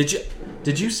happy.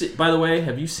 Did you see, by the way,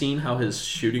 have you seen how his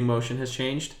shooting motion has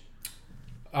changed?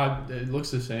 It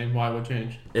looks the same. Why would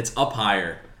change? It's up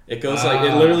higher. It goes like,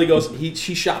 it literally goes,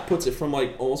 she shot puts it from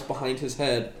like almost behind his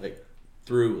head, like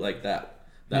through like that.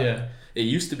 Yeah. It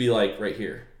used to be like right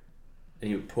here, and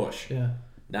he would push. Yeah.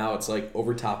 Now it's like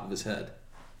over top of his head.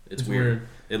 It's It's weird. weird.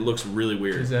 It looks really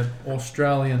weird. Is that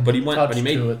Australian But he touch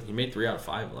made to it. he made 3 out of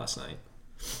 5 last night.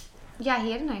 Yeah,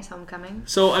 he had a nice homecoming.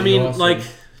 So I He mean, also- like,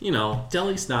 you know,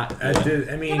 Deli's not. I good.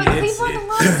 mean, Yeah, but it's, Cleveland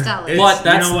loves Deli. it's- But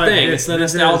that's you know the what? thing. It's the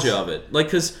This nostalgia is- of it. Like,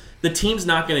 because the team's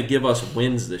not going to give us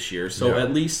wins this year. So No.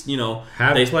 at least, you know,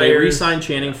 Have they players- re-signed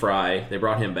Channing Frye. They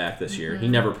brought him back this year. He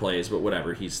never plays, but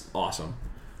whatever. He's awesome.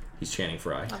 He's Channing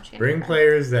Frye. Love Channing Bring Frye.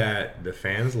 players that the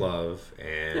fans love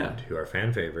and Yeah. who are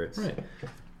fan favorites. Right.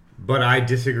 But I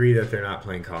disagree that they're not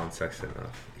playing Colin Sexton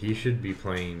enough. He should be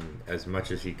playing as much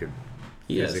as he could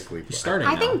He is. physically He's play. starting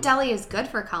I now. think Deli is good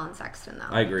for Colin Sexton,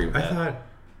 though. I agree with I that. thought,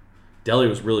 Deli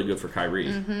was really good for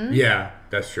Kyrie. yeah,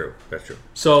 that's true. That's true.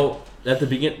 So at the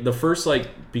beginning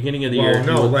of the year, Well, he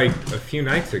no, was- like a few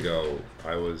nights ago,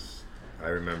 I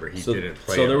remember he So- didn't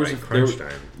play so in there was like a- crunch there-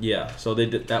 time. yeah. So they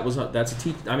did. That's a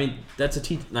teach. I mean, that's a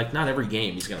teach. Like not every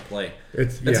game he's gonna play.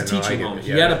 It's That's yeah, a teaching no, I get moment.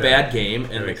 it. He Yeah, had a that- bad game,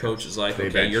 that and the makes coach sense. is like, They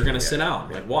 "Okay, benched you're him, gonna yeah. sit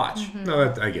out. Like, watch."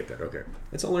 No, I get that. Okay.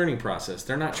 It's a learning process.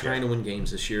 They're not trying to win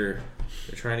games this year.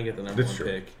 They're trying to get the number That's one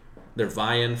true. pick. They're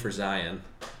vying for Zion.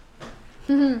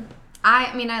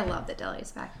 I mean, I love that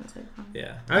Deli's back in Cleveland.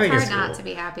 Yeah. I think Hard it's not cool. to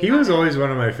be happy He about was it. always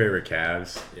one of my favorite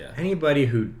Cavs. Yeah. Anybody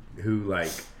who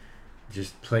like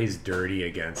just plays dirty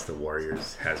against the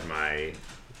Warriors has my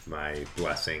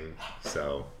blessing.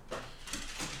 So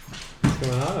what's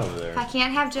going on over there? If I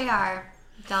can't have JR,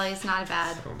 Deli's not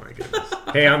bad. Oh my goodness.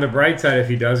 Hey, on the bright side, if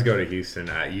he does go to Houston,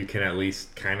 you can at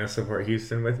least kind of support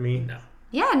Houston with me. No.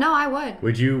 Yeah, no, I would.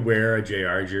 Would you wear a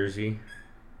JR jersey?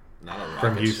 Not a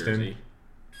From Rockets Houston? jersey.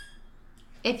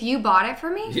 If you bought it for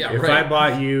me? Yeah, If right. I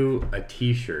bought you a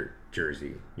T-shirt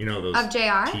jersey, you know those Of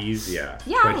JR? T's, yeah.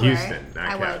 Yeah, I but would wear Houston, it. not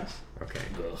I would. Cavs. Okay.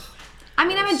 Ugh. I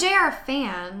mean, I'm a JR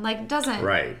fan. Like, doesn't...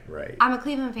 Right. I'm a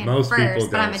Cleveland fan Most people first,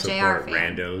 but I'm don't a support JR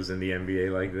fan. randos in the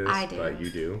NBA like this, I do. but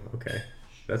you do. Okay,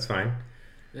 that's fine.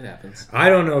 It happens. I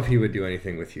don't know if he would do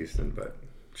anything with Houston, but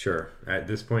sure. At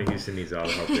this point, Houston needs all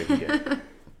the help they can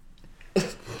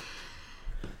get.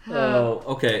 Oh,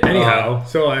 okay. Anyhow,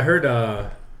 so I heard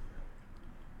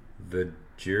the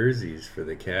jerseys for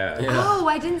the Cavs. Yeah. Oh,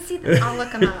 I didn't see them. I'll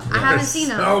look them up. I haven't seen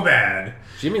them. So bad.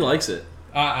 Jimmy likes it.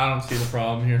 I don't see the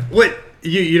problem here. What?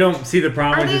 You don't see the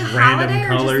problem Are with they just random holiday or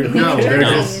colors? just No, mini they're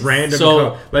jerseys? just random.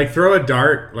 So- like throw a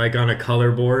dart like on a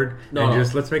color board No, and no.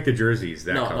 just let's make the jerseys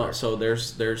that No, color. no. So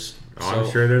there's. I'm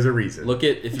so sure there's a reason.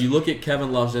 if you look at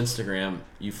Kevin Love's Instagram,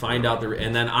 you find out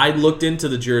and then I looked into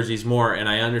the jerseys more, and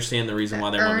I understand the reason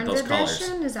why they went Earned with those colors.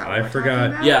 edition? Is that what I we're forgot.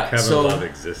 talking about? Yeah. Kevin so- Love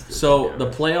existed. So to be the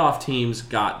honest. playoff teams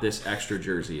got this extra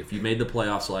jersey. If you made the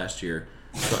playoffs last year,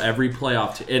 so every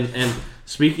playoff and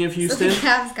speaking of So the Houston,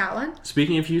 Cavs got one?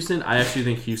 I actually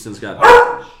think Houston's got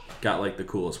like the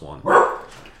coolest one.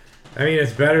 I mean,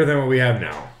 it's better than what we have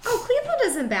now. Oh, Cleveland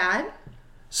isn't bad.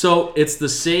 So it's the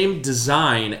same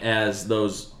design as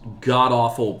those god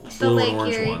awful The blue Lake and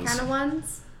orange Erie ones. kind of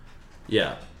ones.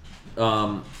 Yeah.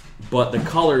 But the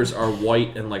colors are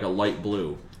white and like a light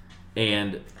blue.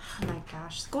 And Oh my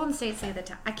gosh. Golden State say the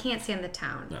town. I can't stand the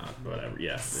town. no, whatever,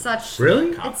 yeah. Such Really?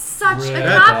 It's such Really? a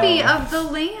That's copy all. of the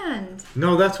land.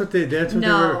 No, that's what they. That's what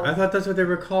No. they were. I thought that's what they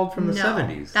were called from the No,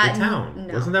 70s. that- the town.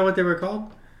 no. Wasn't that what they were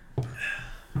called?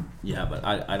 Yeah, but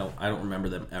I don't remember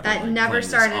them ever. That like, never playing this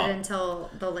started up.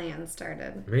 until the land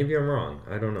started. Maybe I'm wrong.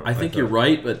 I don't know. I think you're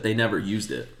right, but they never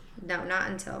used it. No, not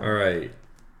until. All right.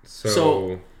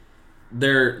 So-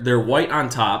 They're white on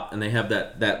top, and they have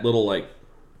that little like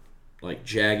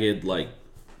jagged like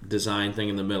design thing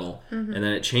in the middle, Mm-hmm. and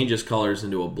then it changes colors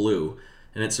into a blue,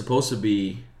 and it's supposed to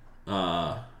be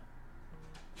Like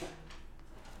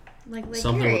Lake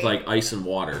something Erie. with like ice and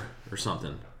water or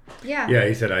something. Yeah. yeah,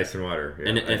 he said ice and water. Yeah,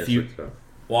 And I if just you- looked it up.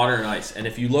 Water and ice. And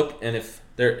if you look at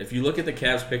the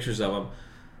Cavs pictures of them,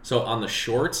 so on the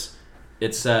shorts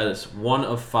it says 1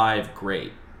 of 5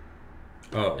 great,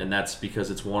 Oh, and that's because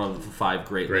it's one of the 5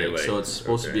 Great Great Lakes. So Lakes, it's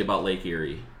supposed to okay. be about Lake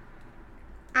Erie.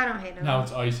 I don't hate them. Now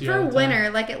it's icy For all the time. winter,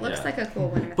 like it looks Yeah. like a cool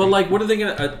winter. But thing. like, what are they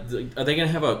gonna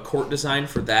have a court design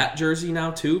for that jersey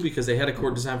now too? Because they had a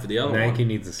court design for the other Nike one.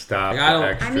 needs to stop. Like, I don't- the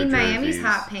extra I mean, Miami's jerseys.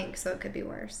 hot pink, so it could be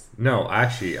worse. No,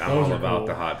 actually, I'm Those all are about cool.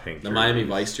 the hot pink. The jerseys. Miami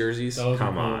Vice jerseys. Those are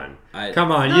Come cool. on. I-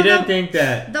 Come on, No, you didn't the- think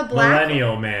that the black-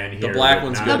 millennial man here. The black would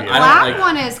one's not good. The be I don't black like-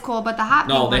 one is cool, but the hot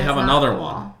pink No, one they is have not another cool.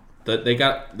 one. That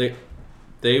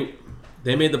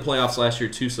they made the playoffs last year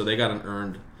too, so they got an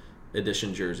earned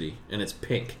edition jersey, and it's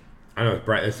pink. I know it's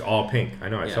bright. It's all pink. I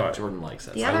know. I saw Yeah, it. Jordan likes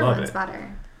that. The stuff. other love one's it.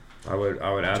 better. I would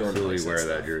absolutely likes that wear that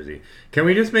stuff. jersey. Can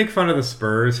we just make fun of the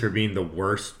Spurs for being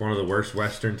one of the worst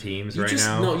Western teams You right just-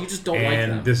 now? no, you just don't like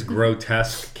and them. this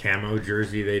grotesque camo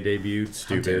jersey they debuted.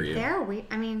 Stupid. dare you. They're weird.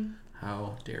 I mean,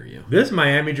 How dare you? This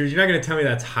Miami jersey, you're not going to tell me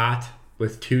that's hot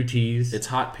with 2 T's. It's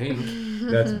hot pink.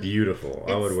 That's beautiful.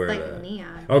 I would it's wear like that.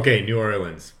 neon. Okay, New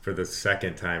Orleans, for the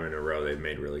second time in a row, they've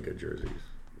made really good jerseys.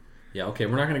 Yeah, okay,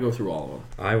 we're not gonna go through all of them.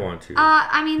 I want to.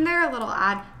 I mean, they're a little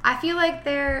odd. I feel like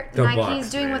The Nike's Bucks,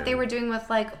 doing what man. they were doing with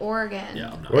like Oregon.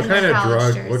 Yeah, I'm not- what and their kind of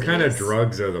college drug? What kind of jerseys.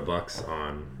 drugs are the Bucks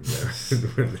on?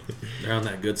 They're on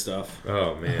that good stuff.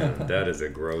 Oh man, that is a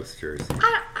gross jersey.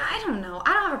 I don't know.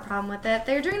 I don't have a problem with it.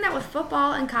 They're doing that with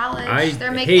football in college. I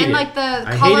They're hate making it. like the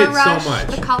I color hate it rush. so much.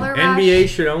 The color NBA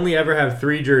rush. should only ever have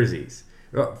 3 jerseys.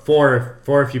 4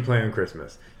 if you play on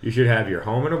Christmas. You should have your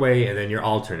home and away, and then your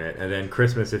alternate, and then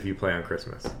Christmas if you play on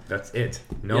Christmas. That's it.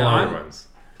 No Yeah, other I'm- ones.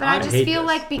 But I I just hate feel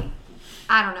this. like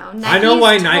I don't know. I know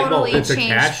why Nike's Nike. totally It's a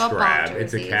changed cash football grab.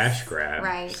 It's a jerseys. cash grab.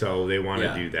 Right. So they want to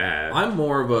Yeah. do that. I'm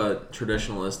more of a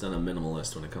traditionalist than a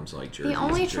minimalist when it comes to like jerseys. The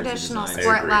only and jersey traditional designs.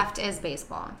 sport agree. left is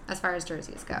baseball, as far as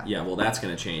jerseys go. Yeah, well, that's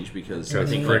gonna change because I Because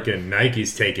think freaking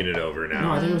Nike's taking it over now.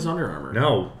 no, I think it was Under Armour.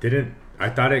 No, didn't. I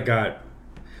thought it got.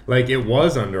 Like, it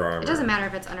was Under Armour. It doesn't matter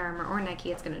if it's Under Armour or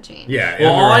Nike; it's going to change. Yeah.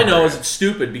 Well, all Under I know Armour is it's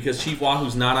stupid because Chief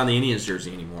Wahoo's not on the Indians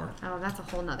jersey anymore. Oh, that's a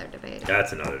whole nother debate.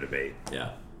 That's another debate. Yeah.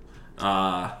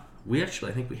 I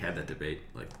think we had that debate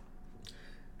like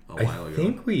a while I ago.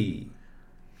 think we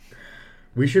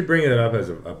should bring it up as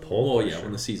a poll. Well, yeah, question.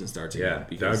 when the season starts Yeah, again, that'd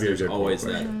because be a there's good always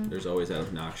poll that question. there's always that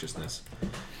obnoxiousness.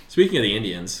 Speaking of the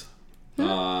Indians,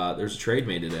 there's a trade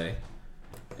made today,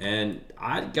 and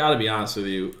I gotta be honest with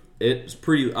you, it's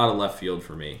pretty out of left field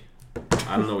for me.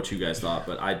 I don't know what you guys thought,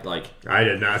 but I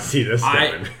did not see this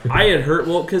I coming. I had heard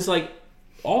because like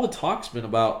all the talk's been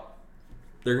about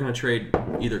they're gonna trade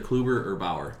either Kluber or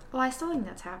Bauer. Well, I still think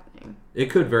that's happening.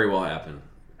 It could very well happen.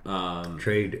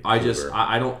 Trade. I just Kluber.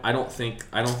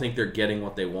 I don't think they're getting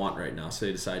what they want right now, so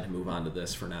they decide to move on to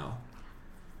this for now.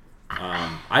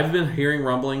 I've been hearing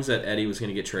rumblings that Eddie was going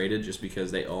to get traded just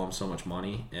because they owe him so much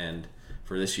money and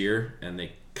for this year, and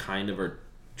they kind of are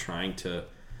trying to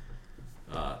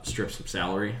strip some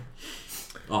salary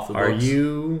off the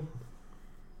books.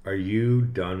 Are you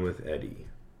done with Eddie?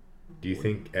 Do you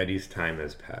think Eddie's time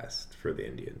has passed for the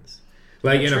Indians?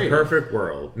 Like, in a Trade him. perfect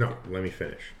world, no, let me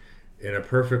finish. In a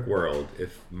perfect world,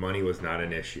 if money was not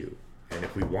an issue, and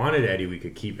if we wanted Eddie, we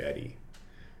could keep Eddie,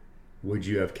 would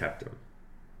you have kept him?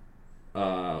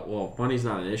 Well, if money's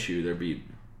not an issue, there'd be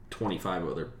 25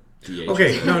 other DHs.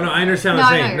 Okay, no, I understand what No,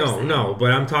 I I'm know saying. what you're No, saying. no,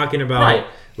 but I'm talking about, Right.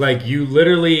 like, you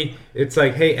literally, it's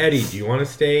like, hey, Eddie, do you want to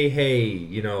stay? Hey,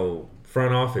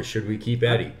 front office, should we keep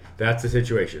Eddie? That's the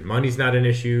situation. Money's not an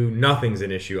issue. Nothing's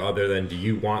an issue other than do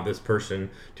you want this person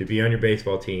to be on your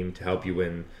baseball team to help you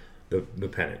win the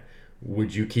pennant?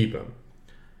 Would you keep him?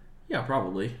 Yeah,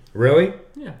 probably. Really?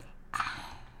 Yeah.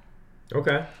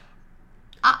 Okay.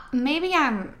 Maybe I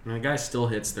mean, the guy still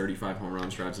hits 35 home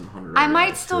runs, drives in 100. I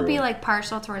might RBIs. still be true. like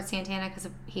partial towards Santana because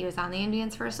he was on the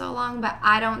Indians for so long, but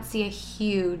I don't see a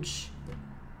huge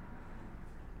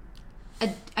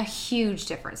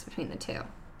difference between the two.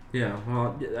 Yeah,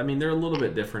 well, I mean, they're a little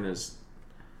bit different as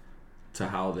to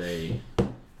how they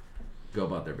go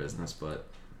about their business, but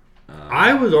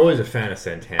I was always a fan of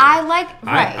Santana. I like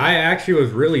right. I actually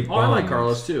was really bummed. I like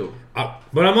Carlos too.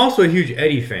 But I'm also a huge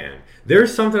Eddie fan.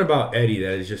 There's something about Eddie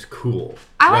that is just cool.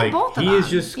 I like both of He is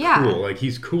them. just Yeah. cool. Like,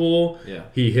 he's cool. Yeah.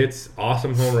 He hits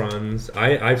awesome home runs.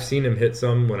 I've seen him hit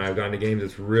some when I've gone to games.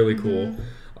 It's really cool.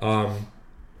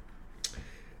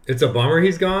 It's a bummer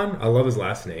he's gone. I love his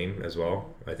last name as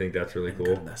well. I think that's really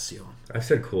cool. Ignacio. I've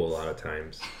said cool a lot of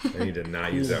times. I need to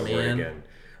not use that Cool, word man. again.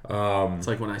 It's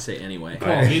like when I say anyway.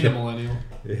 Call me the millennial.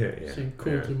 Yeah. Saying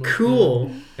cool too much.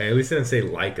 Cool. Hey, at least I didn't say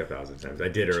like 1,000 times. I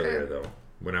did earlier, True. though.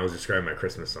 When I was describing my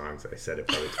Christmas songs, I said it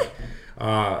probably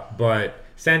twice. But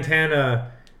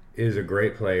Santana is a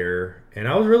great player, and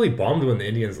I was really bummed when the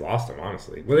Indians lost him,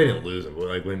 honestly. Well, they didn't lose him, but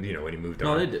like when he moved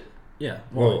on. No, they did. Yeah.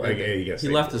 Well, I he guess he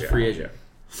they left did, as yeah, free agent. yeah.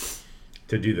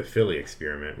 To do the Philly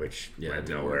experiment, which Yeah, went it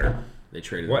didn't nowhere. work. They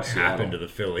traded What to Seattle. happened to the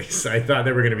Phillies? I thought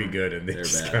they were going to be good, and they They're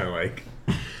just bad. kind of like.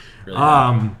 Really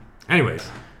bad. Anyways,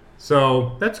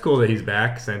 so that's cool that he's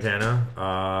back,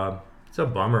 Santana. It's a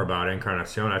bummer about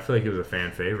Encarnacion. I feel like he was a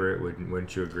fan favorite.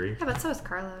 Wouldn't you agree? Yeah, but so is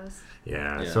Carlos.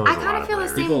 Yeah. Yeah. So is I a kind lot of feel the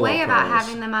players. same People way love about Carlos.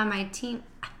 having them on my team.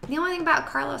 The only thing about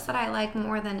Carlos that I like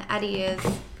more than Eddie is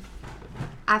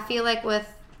I feel like with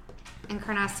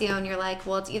Encarnacion, you're like,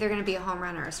 well, it's either going to be a home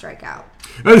run or a strikeout.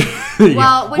 Yeah.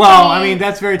 Well, which well, I I mean- mean,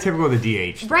 that's very typical of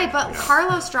the DH. Right, but Yeah.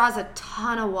 Carlos draws a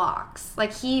ton of walks.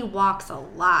 Like, he walks a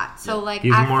lot. So, like,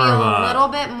 He's I more feel of a a- little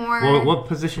bit more... Well, what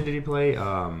position did he play?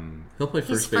 He'll play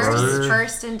He's first base.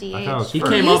 first in DH. I thought it was He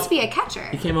first. came used up- to be a catcher.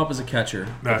 He came up as a catcher,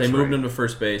 but That's they moved right. him to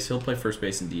first base. He'll play first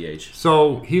base and DH.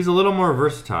 So he's a little more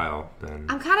versatile than.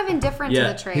 I'm kind of indifferent Yeah.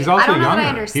 to the trade. He's also I don't know that I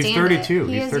younger. understand He's 32. it.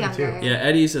 He He's is 32. younger. Yeah,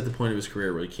 Eddie's at the point of his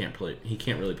career where he can't play. He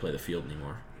can't really play the field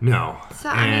anymore. No. So,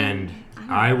 I mean, And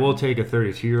I don't know. will take a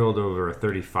 32-year-old over a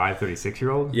 35,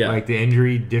 36-year-old. Yeah. Like the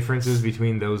injury differences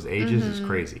between those ages is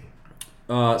crazy.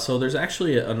 So there's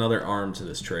actually another arm to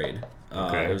this trade.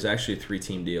 Okay. It was actually a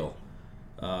 3-team deal.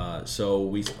 So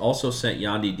we also sent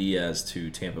Yandy Diaz to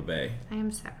Tampa Bay, I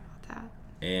am sad about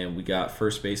that. and we got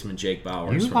first baseman Jake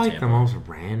Bowers You from like Tampa. the most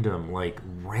random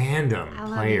I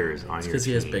love players Yandy. on your Because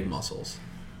he has team. big muscles.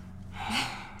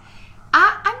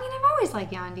 I mean, I've always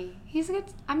liked Yandy. He's a good.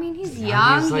 I mean, he's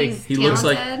young. like- he's He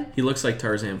talented. looks like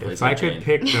Tarzan plays If I like could Jane.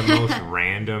 pick the most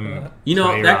random, You know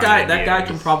player that on guy. the That guy Indians,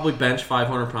 can probably bench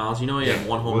 500 pounds. You know he had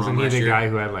one home wasn't run he last the year. guy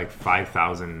who had like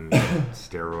 5,000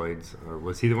 steroids, or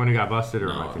was he the one who got busted? Or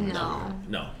am I No, thinking No.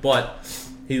 no. But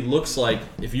he looks like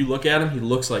if you look at him, he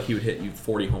looks like he would hit you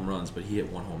 40 home runs, but he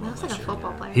hit one home He run looks last like a year.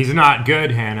 football player. He's not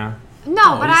good, Hannah.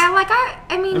 No, but he's-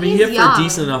 I mean, I mean, he's he hit young. for a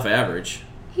decent enough average.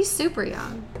 He's super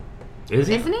young. Is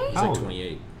he? Isn't he? He's How like old?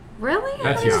 28. Really? I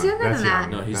That's thought he was young. younger That's than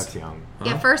young. that. No, he's- That's young.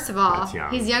 Yeah, first of all, That's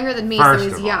young. he's younger than me, First so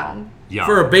he's of young. Young.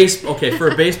 For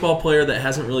a baseball player that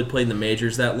hasn't really played in the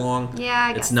majors that long, Yeah,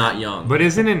 I guess it's not so. young. But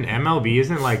isn't an MLB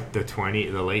isn't like the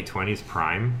late 20s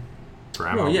prime for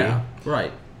MLB? oh yeah,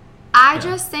 right. I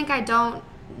just think I don't know.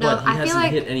 But he I feel hasn't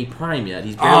like hit any prime yet.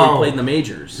 He's barely played in the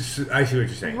majors. I see what you're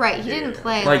saying. right. He Yeah, didn't yeah.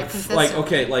 play Like consistently.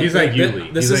 okay, like He's like thi-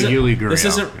 Yuli. This He's like isn't Yuli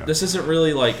Gurriel. Yeah. This isn't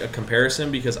really like a comparison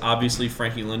because obviously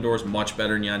Frankie Lindor is much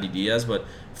better than Yandy Diaz, but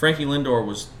Frankie Lindor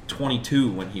was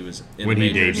 22 when he was in When the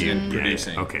he majors debuted. and Yeah,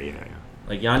 producing. yeah. Okay, yeah.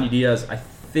 Like Yandy Diaz, I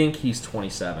think he's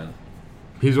 27.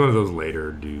 He's one of those later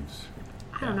dudes.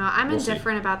 I don't know. I'm We'll see.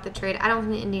 indifferent about the trade. I don't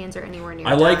think the Indians are anywhere near.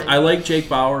 I like done. Jake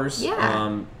Bowers.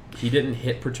 Yeah. He didn't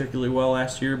hit particularly well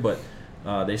last year, but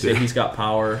they say he's got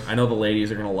power. I know the ladies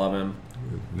are gonna love him.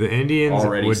 The Indians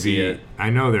Already would see be. it. I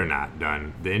know they're not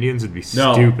done. The Indians would be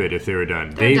No. stupid if they were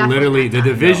done. They're They definitely literally not the done.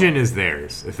 division is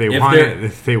theirs. If they If want they're- it,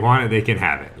 if they want it, they can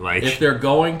have it. Like If they're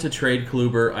going to trade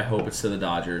Kluber, I hope it's to the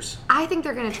Dodgers. I think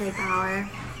they're gonna trade Bauer.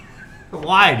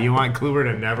 why do you want Kluber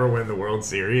to never win the World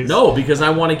Series? No, because I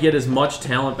want to get as much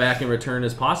talent back in return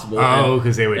as possible. Oh, And-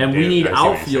 'cause they would And do- we need I see what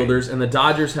you're outfielders, and the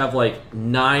Dodgers have like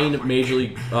 9 major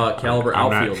league caliber I'm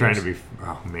outfielders. not trying to be.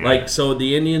 Oh man. Like, so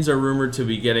the Indians are rumored to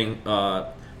be getting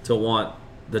to want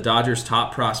the Dodgers'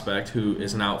 top prospect, who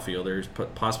is an outfielder,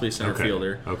 possibly a center Okay,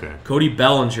 fielder. okay. Cody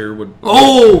Bellinger would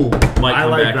I might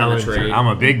come like back in the Bellinger. trade. I'm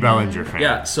a big Bellinger fan.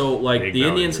 Yeah, so like Big the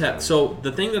Indians Bellinger have. fan. So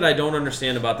the thing that I don't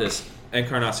understand about this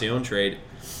Encarnacion trade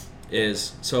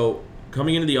is so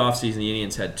coming into the offseason, the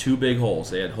Indians had 2 big holes.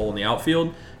 They had a hole in the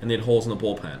outfield and they had holes in the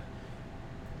bullpen.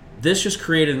 This just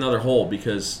created another hole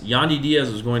because Yandy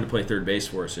Diaz was going to play third base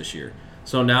for us this year.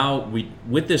 So now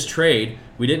with this trade,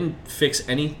 we didn't fix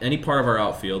any part of our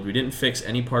outfield. We didn't fix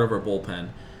any part of our bullpen,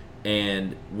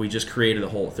 and we just created a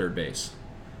hole at third base.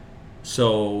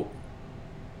 So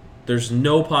there's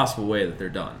no possible way that they're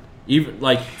done. Even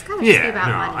like It's gotta just be Yeah. about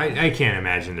No, money. I can't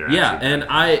imagine they're. yeah, actually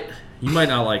and you might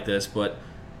not like this, but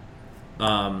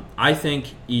I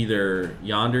think either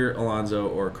Yonder, Alonso,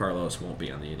 or Carlos won't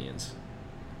be on the Indians.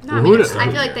 No, Well, I who mean, does- I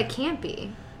feel like they can't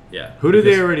be. Yeah. Who did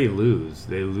they because already lose?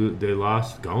 They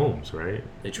lost Gomes, right?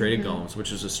 They traded Mm-hmm. Gomes,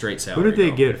 which is a straight Who salary. did they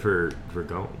go. get for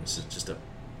Gomes? This is just a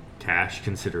Cash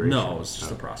consideration? no. It's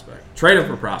just a prospect. Trade him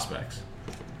for prospects.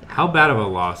 How bad of a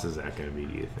loss is that going to be?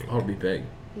 Do you think? Oh, it'd be big.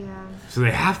 Yeah. So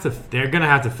they have to. They're going to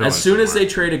have to fill. As in soon as somewhere.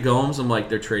 they traded Gomes, I'm like,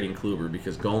 they're trading Kluber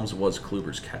because Gomes was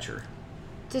Kluber's catcher.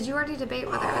 Did you already debate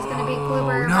whether it was going to be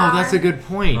Kluber or No, Bauer? that's a good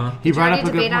point. Huh? He Did you brought already up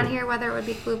a good debate point. on here whether it would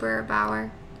be Kluber or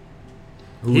Bauer?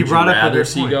 Who He would brought you up a rather good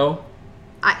see point. go?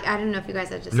 I don't know if you guys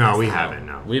had discussed No, we that. haven't.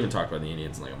 No. We haven't talked about the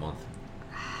Indians in like a month.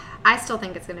 I still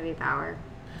think it's going to be Bauer.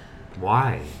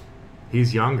 Why?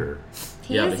 He's younger.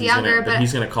 He but is he's younger, gonna, but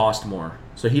he's going to cost more.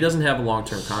 So he doesn't have a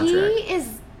long-term contract.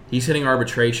 He's hitting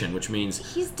arbitration, which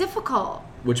means He's difficult.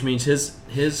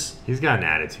 his He's got an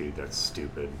attitude that's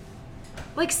stupid.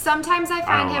 Like, sometimes I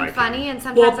find don't him like funny, him. and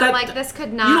sometimes I'm like, this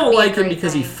could not You don't be like a him great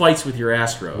because he thing. fights with your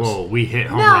Astros. Well, we hit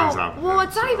home runs off of No, well, him,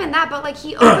 it's not so. even that, but like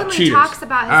he openly Cheaters. talks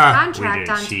about his We contract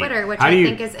didn't on cheat. Twitter, which How do I you-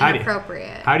 think is how do-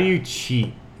 inappropriate. How do you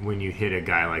cheat when you hit a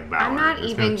guy like Bauer? I'm not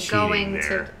There's even no cheating going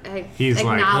there. to He's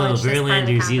like, acknowledge this part of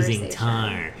the Verlander's using conversation.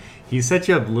 tar. He's such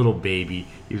a little baby.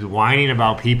 He's whining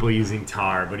about people using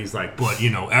tar, but he's like, but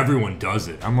everyone does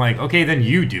it. I'm like, okay, then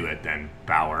you do it then,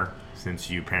 Bauer, since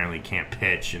you apparently can't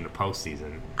pitch in the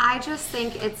postseason. I just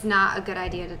think it's not a good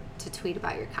idea to tweet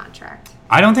about your contract.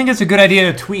 I don't think it's a good idea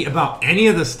to tweet about any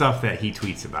of the stuff that he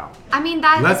tweets about. I mean,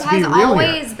 that Let's has be real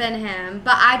always here. been him,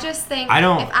 but I just think I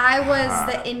don't- if I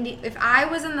was if I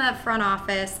was in the front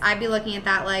office, I'd be looking at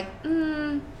that like,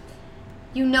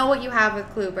 you know what you have with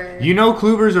Kluber.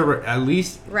 Kluber's at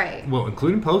least Right. well,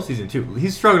 including postseason too.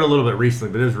 He's struggled a little bit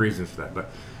recently, but there's reasons for that.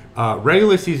 But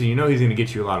regular season, he's going to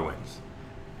get you a lot of wins.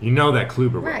 You know that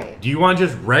Kluber will. Right. Do you want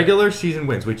just regular season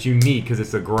wins, which you need because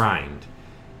it's a grind?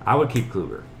 I would keep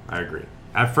Kluber. I agree.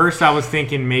 At first, I was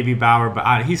thinking maybe Bauer,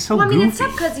 but he's so Well, I mean, goofy. it's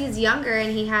tough because he's younger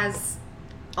and he has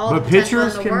all But the potential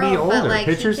pitchers in the can world, be older. But, like,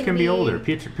 he Pitchers can be older.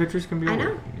 Pitchers can be I older.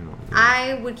 know.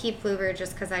 I would keep Kluber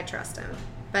just because I trust him,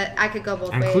 but I could go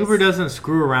both And ways. Kluber doesn't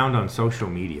screw around on social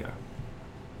media.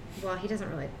 Well, he doesn't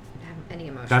really have any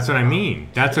emotion. That's what I mean.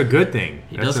 That's a good thing.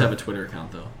 he does have a Twitter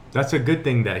account though. That's a good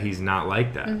thing that he's not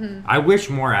like that. Mm-hmm. I wish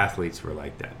more athletes were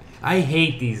like that. I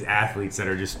hate these athletes that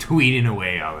are just tweeting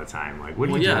away all the time. Like, what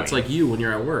are Well, you yeah, doing? it's like you when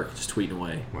you're at work, just tweeting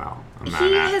away. Well, I'm not He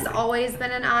an has athlete. always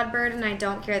been an odd bird, and I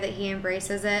don't care that he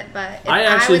embraces it. But if I I,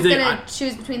 actually was think gonna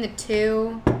choose between the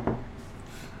two,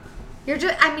 you're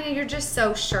just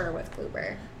so sure with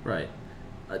Kluber. Right.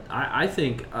 I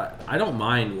think I don't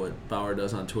mind what Bauer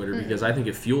does on Twitter because I think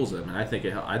it fuels him and I think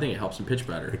it helps him pitch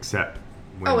better. Except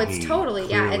when Oh, it's he totally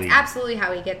clearly- it's absolutely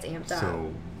how he gets amped up.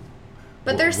 So,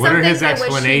 But there's what some are things his I wish he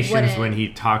explanations wouldn't. when he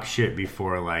talks shit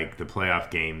before like the playoff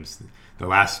games, the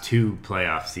last two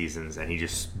playoff seasons, and he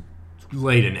just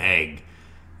laid an egg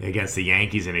against the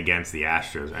Yankees and against the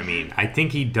Astros? I mean, I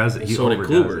think he does it. He So did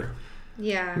overdoes Kluber. it.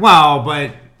 Yeah. Well,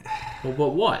 but Well, but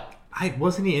what?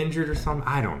 wasn't he injured or something?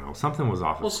 I don't know. Something was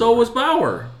off. Well, so was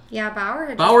Bauer. Yeah, Bauer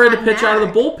had Bauer had to gotten pitch out of the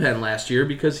back. bullpen last year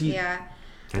because he. Yeah.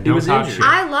 And he don't was talk injured.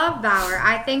 shit. I love Bauer.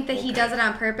 I think that he does it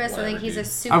on purpose. I think Whatever, he's a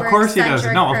dude. super Of course he does it.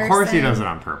 eccentric No, of course he person. does it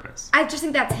on purpose. I just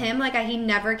think that's him. Like he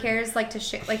never cares. Like to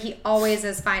share. Like he always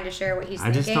is fine to share what he's I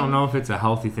thinking. just don't know if it's a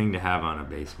healthy thing to have on a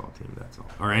baseball team. That's all,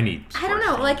 or any. I don't sports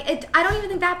know. team. Like I don't even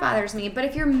think that bothers me. But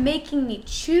if you're making me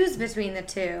choose between the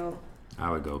two, I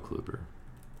would go Kluber.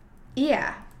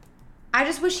 yeah. I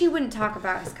just wish he wouldn't talk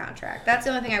about his contract. That's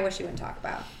the only thing I wish he wouldn't talk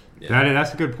about.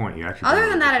 That's a good point. You actually. Other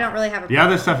bring than up a that, I good don't really have a The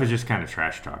problem. other stuff is just kind of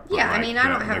trash talk. but, Yeah, I like, mean, I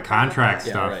don't have the a problem with contract that.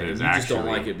 Yeah, stuff right. is You just actually. don't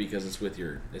like it because it's with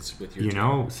your. You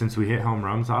know, since we hit home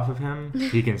runs off of him,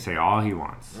 he can say all he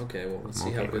wants. Okay, well, let's see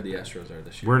Okay. how good the Astros are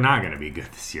this year. We're not going to be good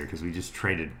this year because we just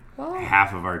traded Well,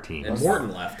 half of our team. And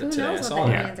Morton left Who today. I knows saw what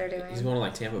the that. Indians are doing? He's going to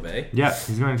like Tampa Bay. Yeah,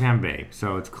 he's going to Tampa Bay.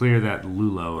 So it's clear that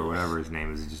Lulo or whatever his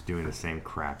name is just doing the same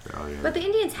crap. That all the But other the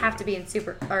Indians have to be in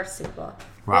Super Bowl.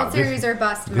 Wow, World Series or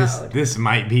bust mode. This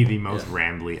might be the most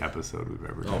rambly episode we've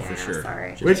ever done. Oh, for Yeah, sure.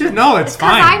 Sorry. Which is no, it's It's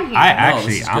 'cause fine. I'm here. I No,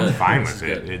 this is I'm good. fine This with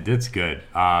is it. good. It's good.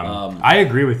 I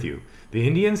agree with you. The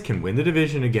Indians can win the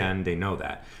division again. They know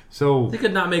that. So They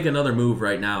could not make another move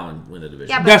right now and win the division.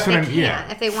 Yeah, but That's they what I'm- can't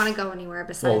yeah. if they want to go anywhere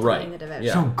besides Well, right. winning the division.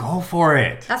 Yeah. so go for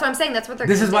it. That's what I'm saying. That's what they're.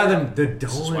 This is why gonna do. the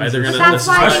Dolans why they're are gonna- so That's this is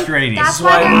why. frustrating. That's That's why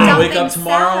why they're they're going to dumping wake up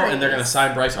tomorrow salaries. and they're going to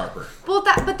sign Bryce Harper. Well,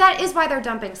 but that is why they're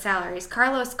dumping salaries.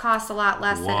 Carlos costs a lot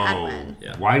less than Whoa. Edwin.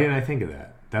 Yeah. Why didn't I think of that?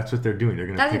 That's what they're doing. They're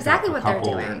going to. That's exactly what they're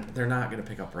doing. They're not going to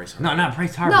pick up Bryce Harper. No, not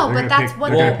Bryce Harper. No, They're but gonna that's pick, what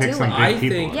they're they're gonna pick some doing. big I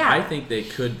people. think Yeah. I think they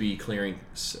could be clearing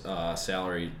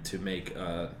salary to make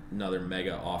another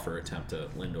mega offer attempt to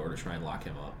Lindor to try and lock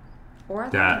him up. Or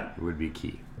That would be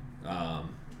key.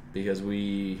 Because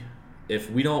if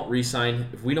we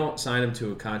don't sign him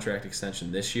to a contract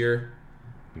extension this year,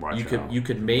 Watch out. you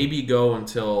could maybe go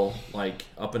until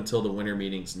up until the winter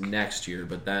meetings next year,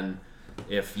 but then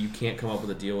if you can't come up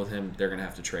with a deal with him, they're gonna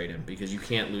have to trade him because you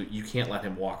can't let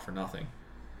him walk for nothing.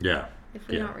 Yeah. If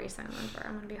we Yeah. don't re-sign Lindor,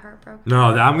 I'm gonna be heartbroken.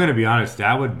 No, I'm going to be honest.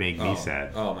 That would make me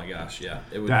sad. Oh my gosh, yeah.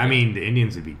 It would. I mean, the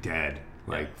Indians would be dead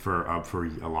for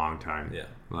a long time. Yeah.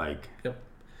 Like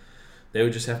they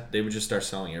would just start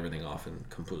selling everything off and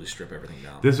completely strip everything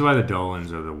down. this is why the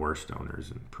Dolans are the worst owners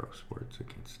in pro sports.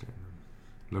 I can't stand them.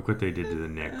 Look what they did to the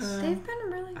Knicks. They've been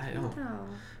really I good, don't- though.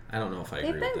 I don't know if I They've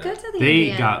agree been with good that. to the They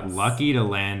Indians. got lucky to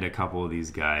land a couple of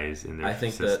these guys in their I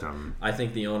think system. I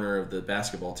think the owner of the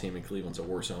basketball team in Cleveland's a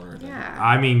worse owner than Yeah.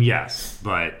 I mean, yes,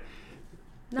 but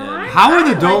No, And I- how I are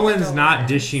the like Dolans not Dolans.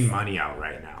 dishing money out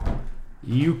right now?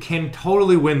 You can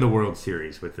totally win the World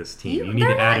Series with this team. You need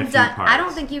They're to add a not few done. parts. I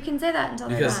don't think you can say that until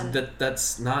because they're done.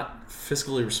 that's not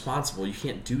fiscally responsible. You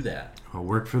can't do that. Well,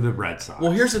 work for the Red Sox.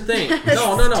 Well, here's the thing.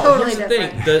 No. Totally Here's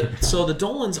the thing. So the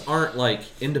Dolans aren't like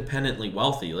independently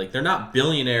wealthy. Like they're not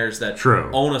billionaires that True.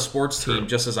 own a sports team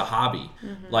just as a hobby.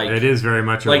 Like it is very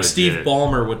much a like legit- Steve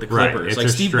Ballmer with the Right, Clippers. it's Like a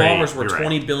Steve straight- Ballmer's worth you're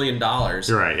right. $20 billion.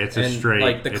 You're right, it's a and, straight-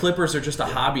 Like the it- Clippers are just a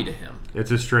hobby to him.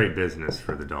 It's a straight business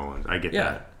for the Dolans. I get Yeah.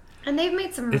 that. And they've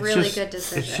made some It's really just, good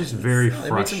decisions. It's just very They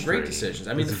frustrating. made some great decisions.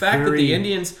 I mean, It's the fact that very-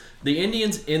 the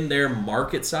Indians in their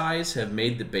market size have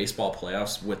made the baseball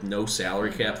playoffs with no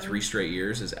salary cap 3 straight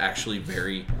years is actually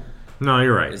very. No,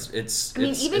 you're right. It's I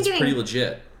mean, even it's getting- pretty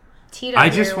legit. Tito I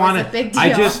here just was want a big to. deal.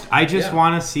 I just Yeah.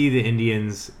 want to see the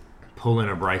Indians pull in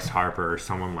a Bryce Harper or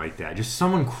someone like that, just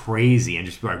someone crazy, and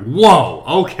just be like, "Whoa,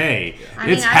 okay, I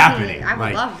mean, it's I'd be- happening." I would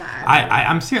like, love that.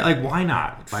 I'm serious. Like, why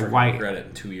not? Like, Freaking why? regret it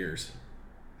in 2 years.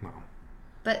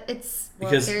 But it's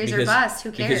World Series or because bust.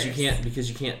 Who cares? because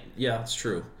you can't. Yeah, it's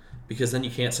true. Because then you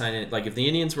can't sign it. Like if the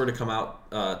Indians were to come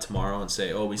out tomorrow and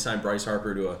say, "Oh, we signed Bryce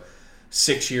Harper to a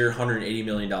 6-year, $180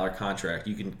 million contract,"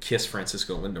 you can kiss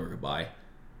Francisco Lindor goodbye.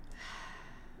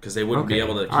 Because they wouldn't be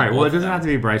able to. Keep All right. Well, both it of doesn't them. have to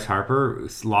be Bryce Harper.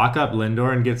 Lock up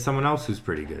Lindor and get someone else who's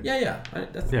pretty good. Yeah.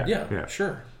 Yeah.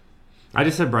 Sure. I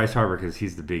just said Bryce Harper because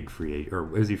he's the big free agent.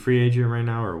 Or is he free agent right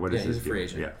now? Or what Yeah, is he's his a free deal?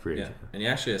 agent. Yeah, free agent. And he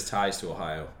actually has ties to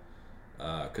Ohio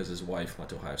because his wife went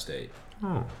to Ohio State.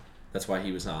 Oh. That's why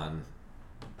he was on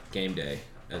game day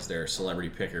as their celebrity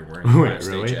picker wearing a Ohio Wait,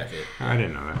 State really? jacket. I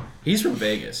didn't know that. He's from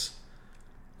Vegas,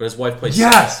 but his wife plays.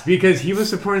 Yes, because he was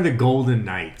supporting the Golden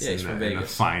Knights Yeah, he's in from the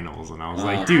Vegas. finals, and I was I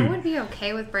like, I dude, would be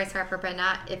okay with Bryce Harper, but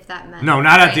not if that meant. no,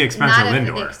 not at right, the expense not of at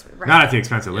the Lindor. right. Not at the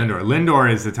expense of Lindor.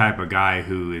 Lindor is the type of guy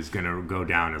who is going to go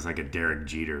down as like a Derek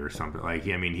Jeter or something. Like,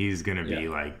 I mean, he's going to be Yeah.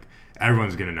 like,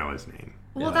 everyone's going to know his name.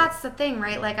 Well, Yeah. that's the thing,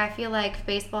 right? Like, I feel like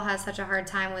baseball has such a hard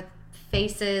time with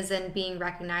faces and being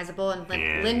recognizable, and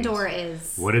And Lindor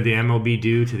is. What did the MLB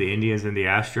do to the Indians and the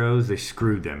Astros? They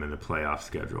screwed them in the playoff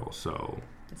schedule. So,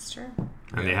 It's true.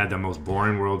 and they had the most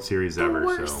boring World Series The ever.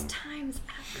 worst So times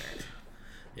ever.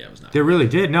 Yeah, it was not. they really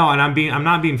did. No, and I'm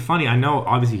not being funny. I know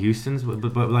obviously Houston's,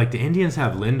 but like the Indians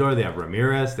have Lindor, they have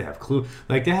Ramirez, they have Clue,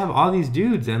 like they have all these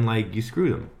dudes, and like you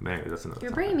screw them. Man, that's another. You're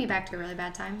topic. bringing me back to a really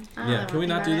bad time. I don't Yeah, really can we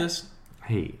wanna not think do about this?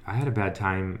 Hey, I had a bad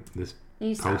time this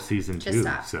You stop. postseason Just too.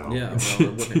 stop. So Yeah, well, it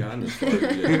wouldn't have gone this far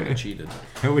if you cheated.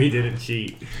 we didn't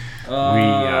cheat.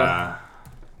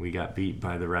 We got beat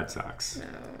by the Red Sox.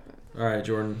 All right,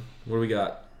 Jordan, what do we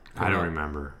got? I don't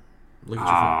remember. Look at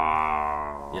your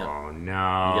Oh Yep.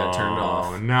 no! You got turned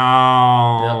off.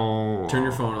 No! Yep. Turn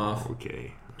your phone off. Okay.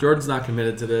 phone. Jordan's not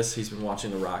committed to this. He's been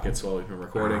watching the Rockets while we've been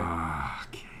recording. Okay.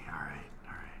 All right.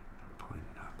 I'm pulling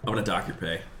it up. I'm gonna dock your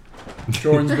pay.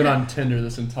 Jordan's been on Tinder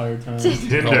this entire time.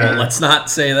 Oh, well, let's not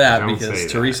say that Don't because say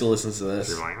that. Teresa listens to this.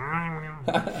 You're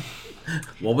like,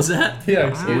 What was that? Yeah,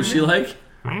 What was she like?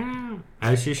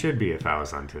 as she should be if I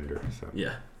was on Tinder. So.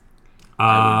 Yeah,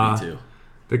 I would be too.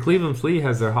 The Cleveland Flea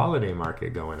has their holiday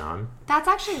market going on. That's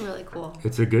actually really cool.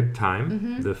 It's a good time.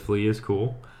 Mm-hmm. The Flea is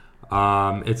cool.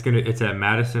 It's at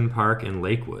Madison Park in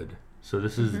Lakewood. So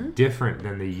this is Mm-hmm. different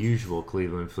than the usual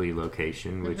Cleveland Flea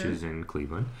location, which is in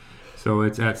Cleveland. So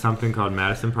it's at something called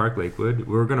Madison Park Lakewood.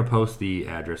 We're going to post the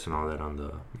address and all that on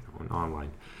the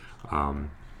online.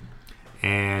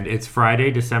 And it's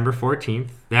Friday, December 14th.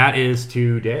 That is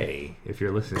today, if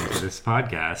you're listening to this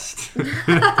podcast.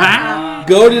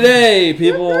 Go today,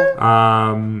 people.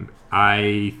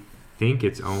 I think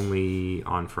it's only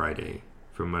on Friday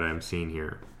from what I'm seeing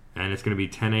here. And it's going to be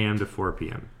 10 a.m. to 4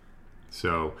 p.m.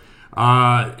 So,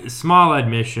 small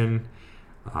admission,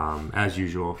 as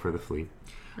usual, for the Flea.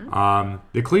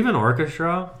 The Cleveland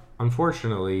Orchestra,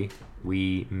 unfortunately,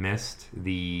 we missed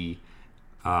the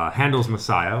Handel's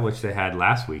Messiah, which they had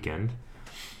last weekend.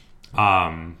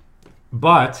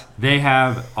 But they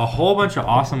have a whole bunch of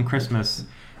awesome Christmas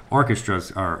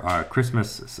orchestras, or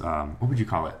Christmas, what would you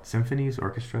call it? Symphonies,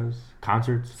 orchestras,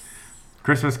 concerts?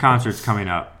 Christmas concerts coming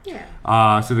up.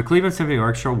 Yeah. So the Cleveland Symphony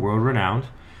Orchestra, world-renowned,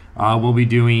 will be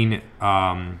doing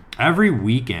every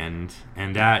weekend,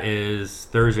 and that is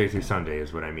Thursday through Sunday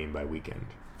is what I mean by weekend.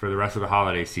 For the rest of the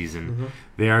holiday season,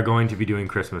 they are going to be doing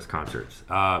Christmas concerts.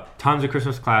 Tons of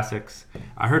Christmas classics.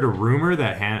 I heard a rumor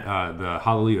that the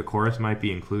Hallelujah Chorus might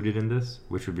be included in this,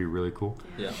 which would be really cool.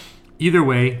 Yeah. Either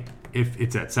way, if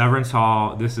it's at Severance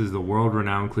Hall, this is the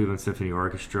world-renowned Cleveland Symphony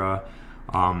Orchestra.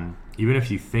 Even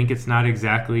if you think it's not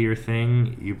exactly your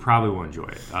thing, you probably will enjoy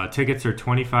it. Tickets are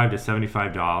 $25 to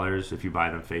 $75 if you buy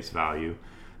them face value.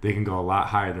 They can go a lot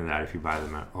higher than that if you buy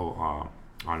them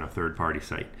on a third-party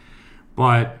site.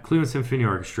 But Cleveland Symphony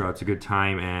Orchestra, it's a good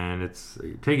time, and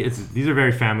these are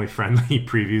very family-friendly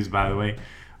previews, by the way.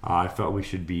 I felt we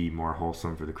should be more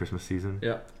wholesome for the Christmas season.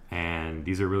 Yeah. And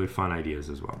these are really fun ideas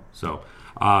as well. So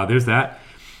there's that.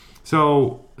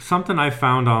 So something I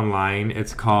found online,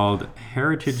 it's called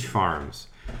Heritage Farms.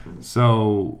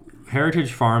 So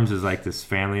Heritage Farms is like this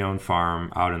family-owned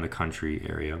farm out in the country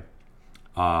area.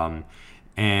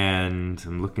 And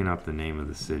I'm looking up the name of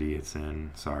the city it's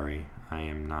in. Sorry, I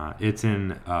am not. It's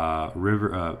in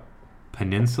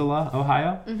Peninsula,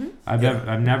 Ohio. Mm-hmm.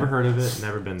 I've never heard of it.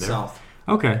 Never been there. South.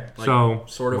 Okay, Like, so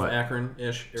sort of what?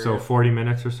 Akron-ish area. So 40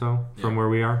 minutes or so from Yeah. where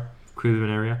we are,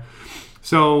 Cleveland area.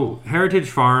 So Heritage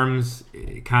Farms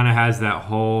kind of has that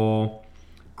whole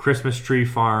Christmas tree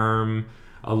farm,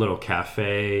 a little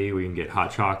cafe where you can get hot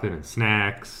chocolate and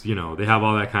snacks. You know, they have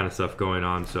all that kind of stuff going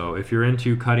on. So if you're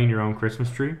into cutting your own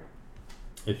Christmas tree,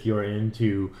 if you're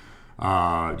into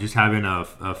just having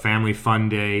a family fun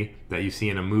day that you see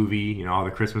in a movie, you know, all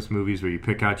the Christmas movies where you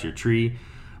pick out your tree,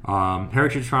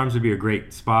 Heritage Farms would be a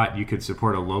great spot. You could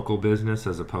support a local business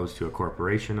as opposed to a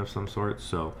corporation of some sort.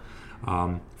 So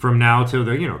from now till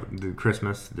the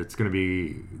Christmas,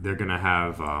 they're going to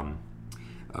have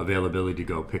availability to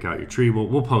go pick out your tree.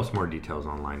 We'll post more details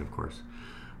online, of course.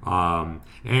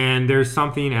 And there's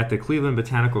something at the Cleveland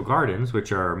Botanical Gardens,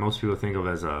 which most people think of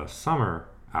as a summer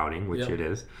outing, which Yep. it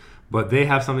is. But they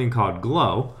have something called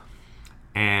Glow.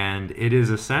 And it is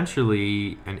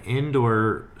essentially an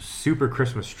indoor super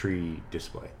Christmas tree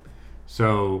display.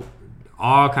 So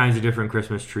all kinds of different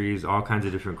Christmas trees, all kinds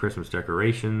of different Christmas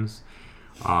decorations.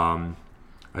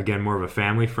 Again, more of a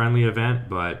family-friendly event,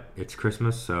 but it's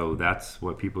Christmas, so that's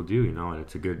what people do, you know, and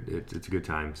it's a good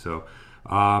time. So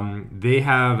they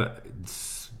have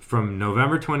from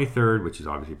November 23rd, which is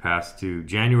obviously past, to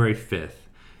January 5th.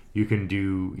 You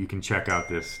can check out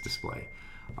this display.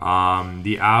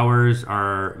 The hours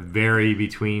vary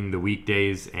between the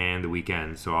weekdays and the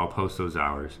weekends, so I'll post those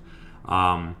hours.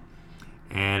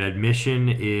 And admission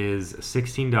is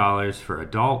 $16 for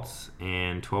adults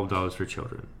and $12 for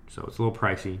children. So it's a little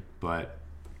pricey, but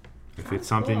if it's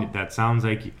something that sounds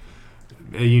like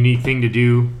a unique thing to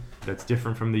do that's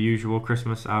different from the usual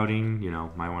Christmas outing, you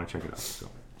know, might want to check it out. So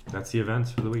that's the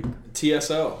events for the week.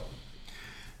 TSO.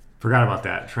 Forgot about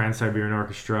that. Trans-Siberian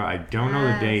Orchestra. I don't know the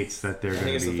Yes. dates that they're I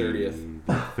think going to it's be.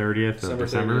 the 30th. 30th of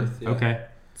December? 30th, yeah. Okay.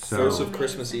 So First of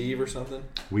Christmas Eve or something.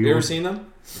 we You ever will- seen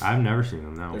them? I've never seen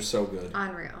them, no. They're so good.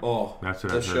 Unreal. Oh, That's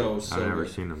what the I've heard. show's so I've never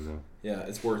good. seen them, though. Yeah,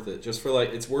 it's worth it.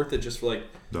 It's worth it just for like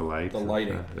The lights. the and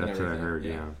lighting. stuff. and That's what I everything, heard,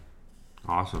 yeah.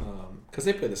 Awesome. Because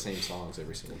they play the same songs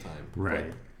every single time.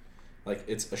 Right. Like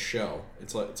it's a show.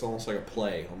 It's almost like a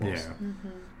play almost.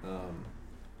 Yeah. Um,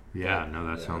 Yeah, no,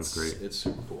 that yeah, sounds it's- great. It's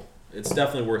super cool. It's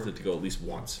definitely worth it to go at least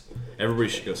once. Everybody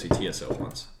should go see TSO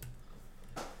once.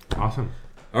 Awesome.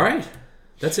 All right,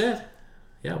 that's it.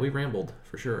 Yeah, we rambled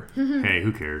for sure. Hey,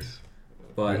 who cares?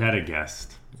 But We had a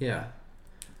guest. yeah,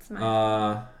 It's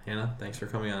my- Hannah, thanks for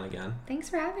coming on again. Thanks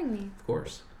for having me. Of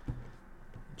course.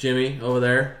 Jimmy over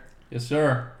there, Yes,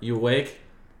 sir. you awake?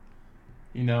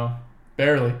 You know,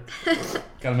 barely.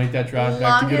 Gotta make that drive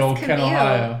back to good old Longest Kent, commute.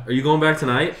 Ohio. Are you going back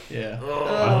tonight? Yeah. I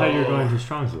thought you were going to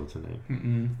Strongsville tonight.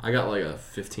 Mm-mm. I got like a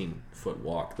 15-foot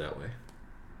walk that way.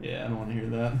 Yeah, I don't want to hear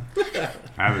that.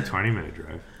 I have a 20-minute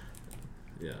drive.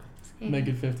 Yeah. Make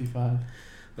it 55.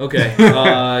 Okay.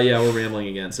 Yeah, we're rambling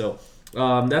again. So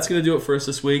that's going to do it for us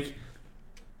this week.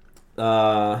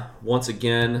 Once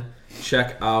again,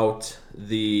 check out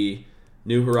the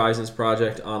New Horizons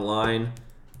project online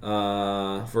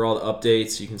for all the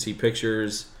updates. You can see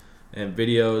pictures and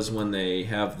videos when they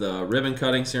have the ribbon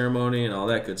cutting ceremony and all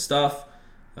that good stuff.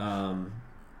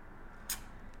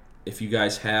 If you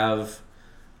guys have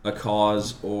a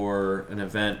cause or an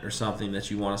event or something that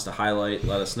you want us to highlight,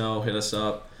 let us know. Hit us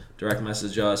up, direct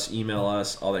message us, email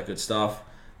us, all that good stuff.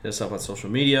 Hit us up on social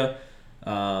media.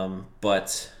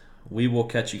 But we will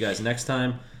catch you guys next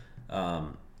time.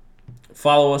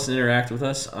 Follow us and interact with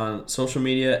us on social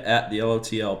media at the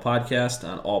LOTL Podcast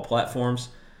on all platforms.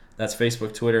 That's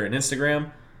Facebook, Twitter, and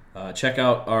Instagram. Check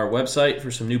out our website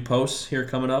for some new posts here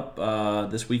coming up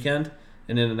this weekend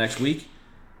and in the next week.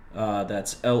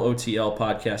 That's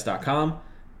lotlpodcast.com.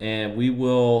 And we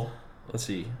will, let's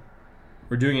see,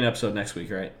 we're doing an episode next week,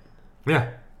 right? Yeah.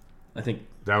 I think,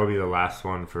 That will be the last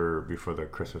one before the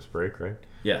Christmas break, right?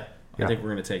 yeah. I Yeah. think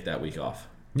we're going to take that week off.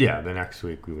 Yeah, the next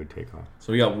week we would take off.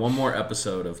 So we got one more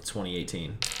episode of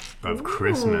 2018. Of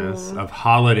Christmas, of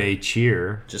holiday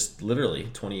cheer. Just literally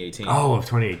 2018. Oh, of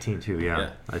 2018 too. Yeah, Yeah.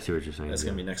 I see what you're saying. That's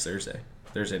going to be next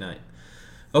Thursday night.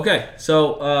 Okay,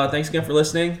 so thanks again for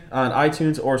listening on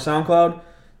iTunes or SoundCloud.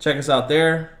 Check us out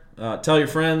there. Tell your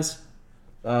friends.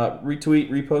 Retweet,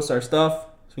 repost our stuff so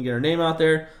we can get our name out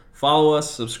there. Follow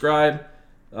us, subscribe,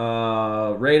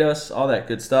 rate us, all that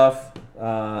good stuff.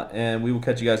 And we will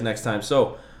catch you guys next time.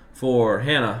 So for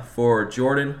Hannah, for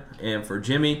Jordan, and for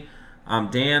Jimmy, I'm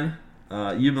Dan.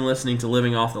 You've been listening to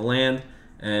Living Off the Land,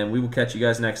 and we will catch you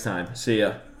guys next time. See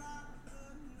ya.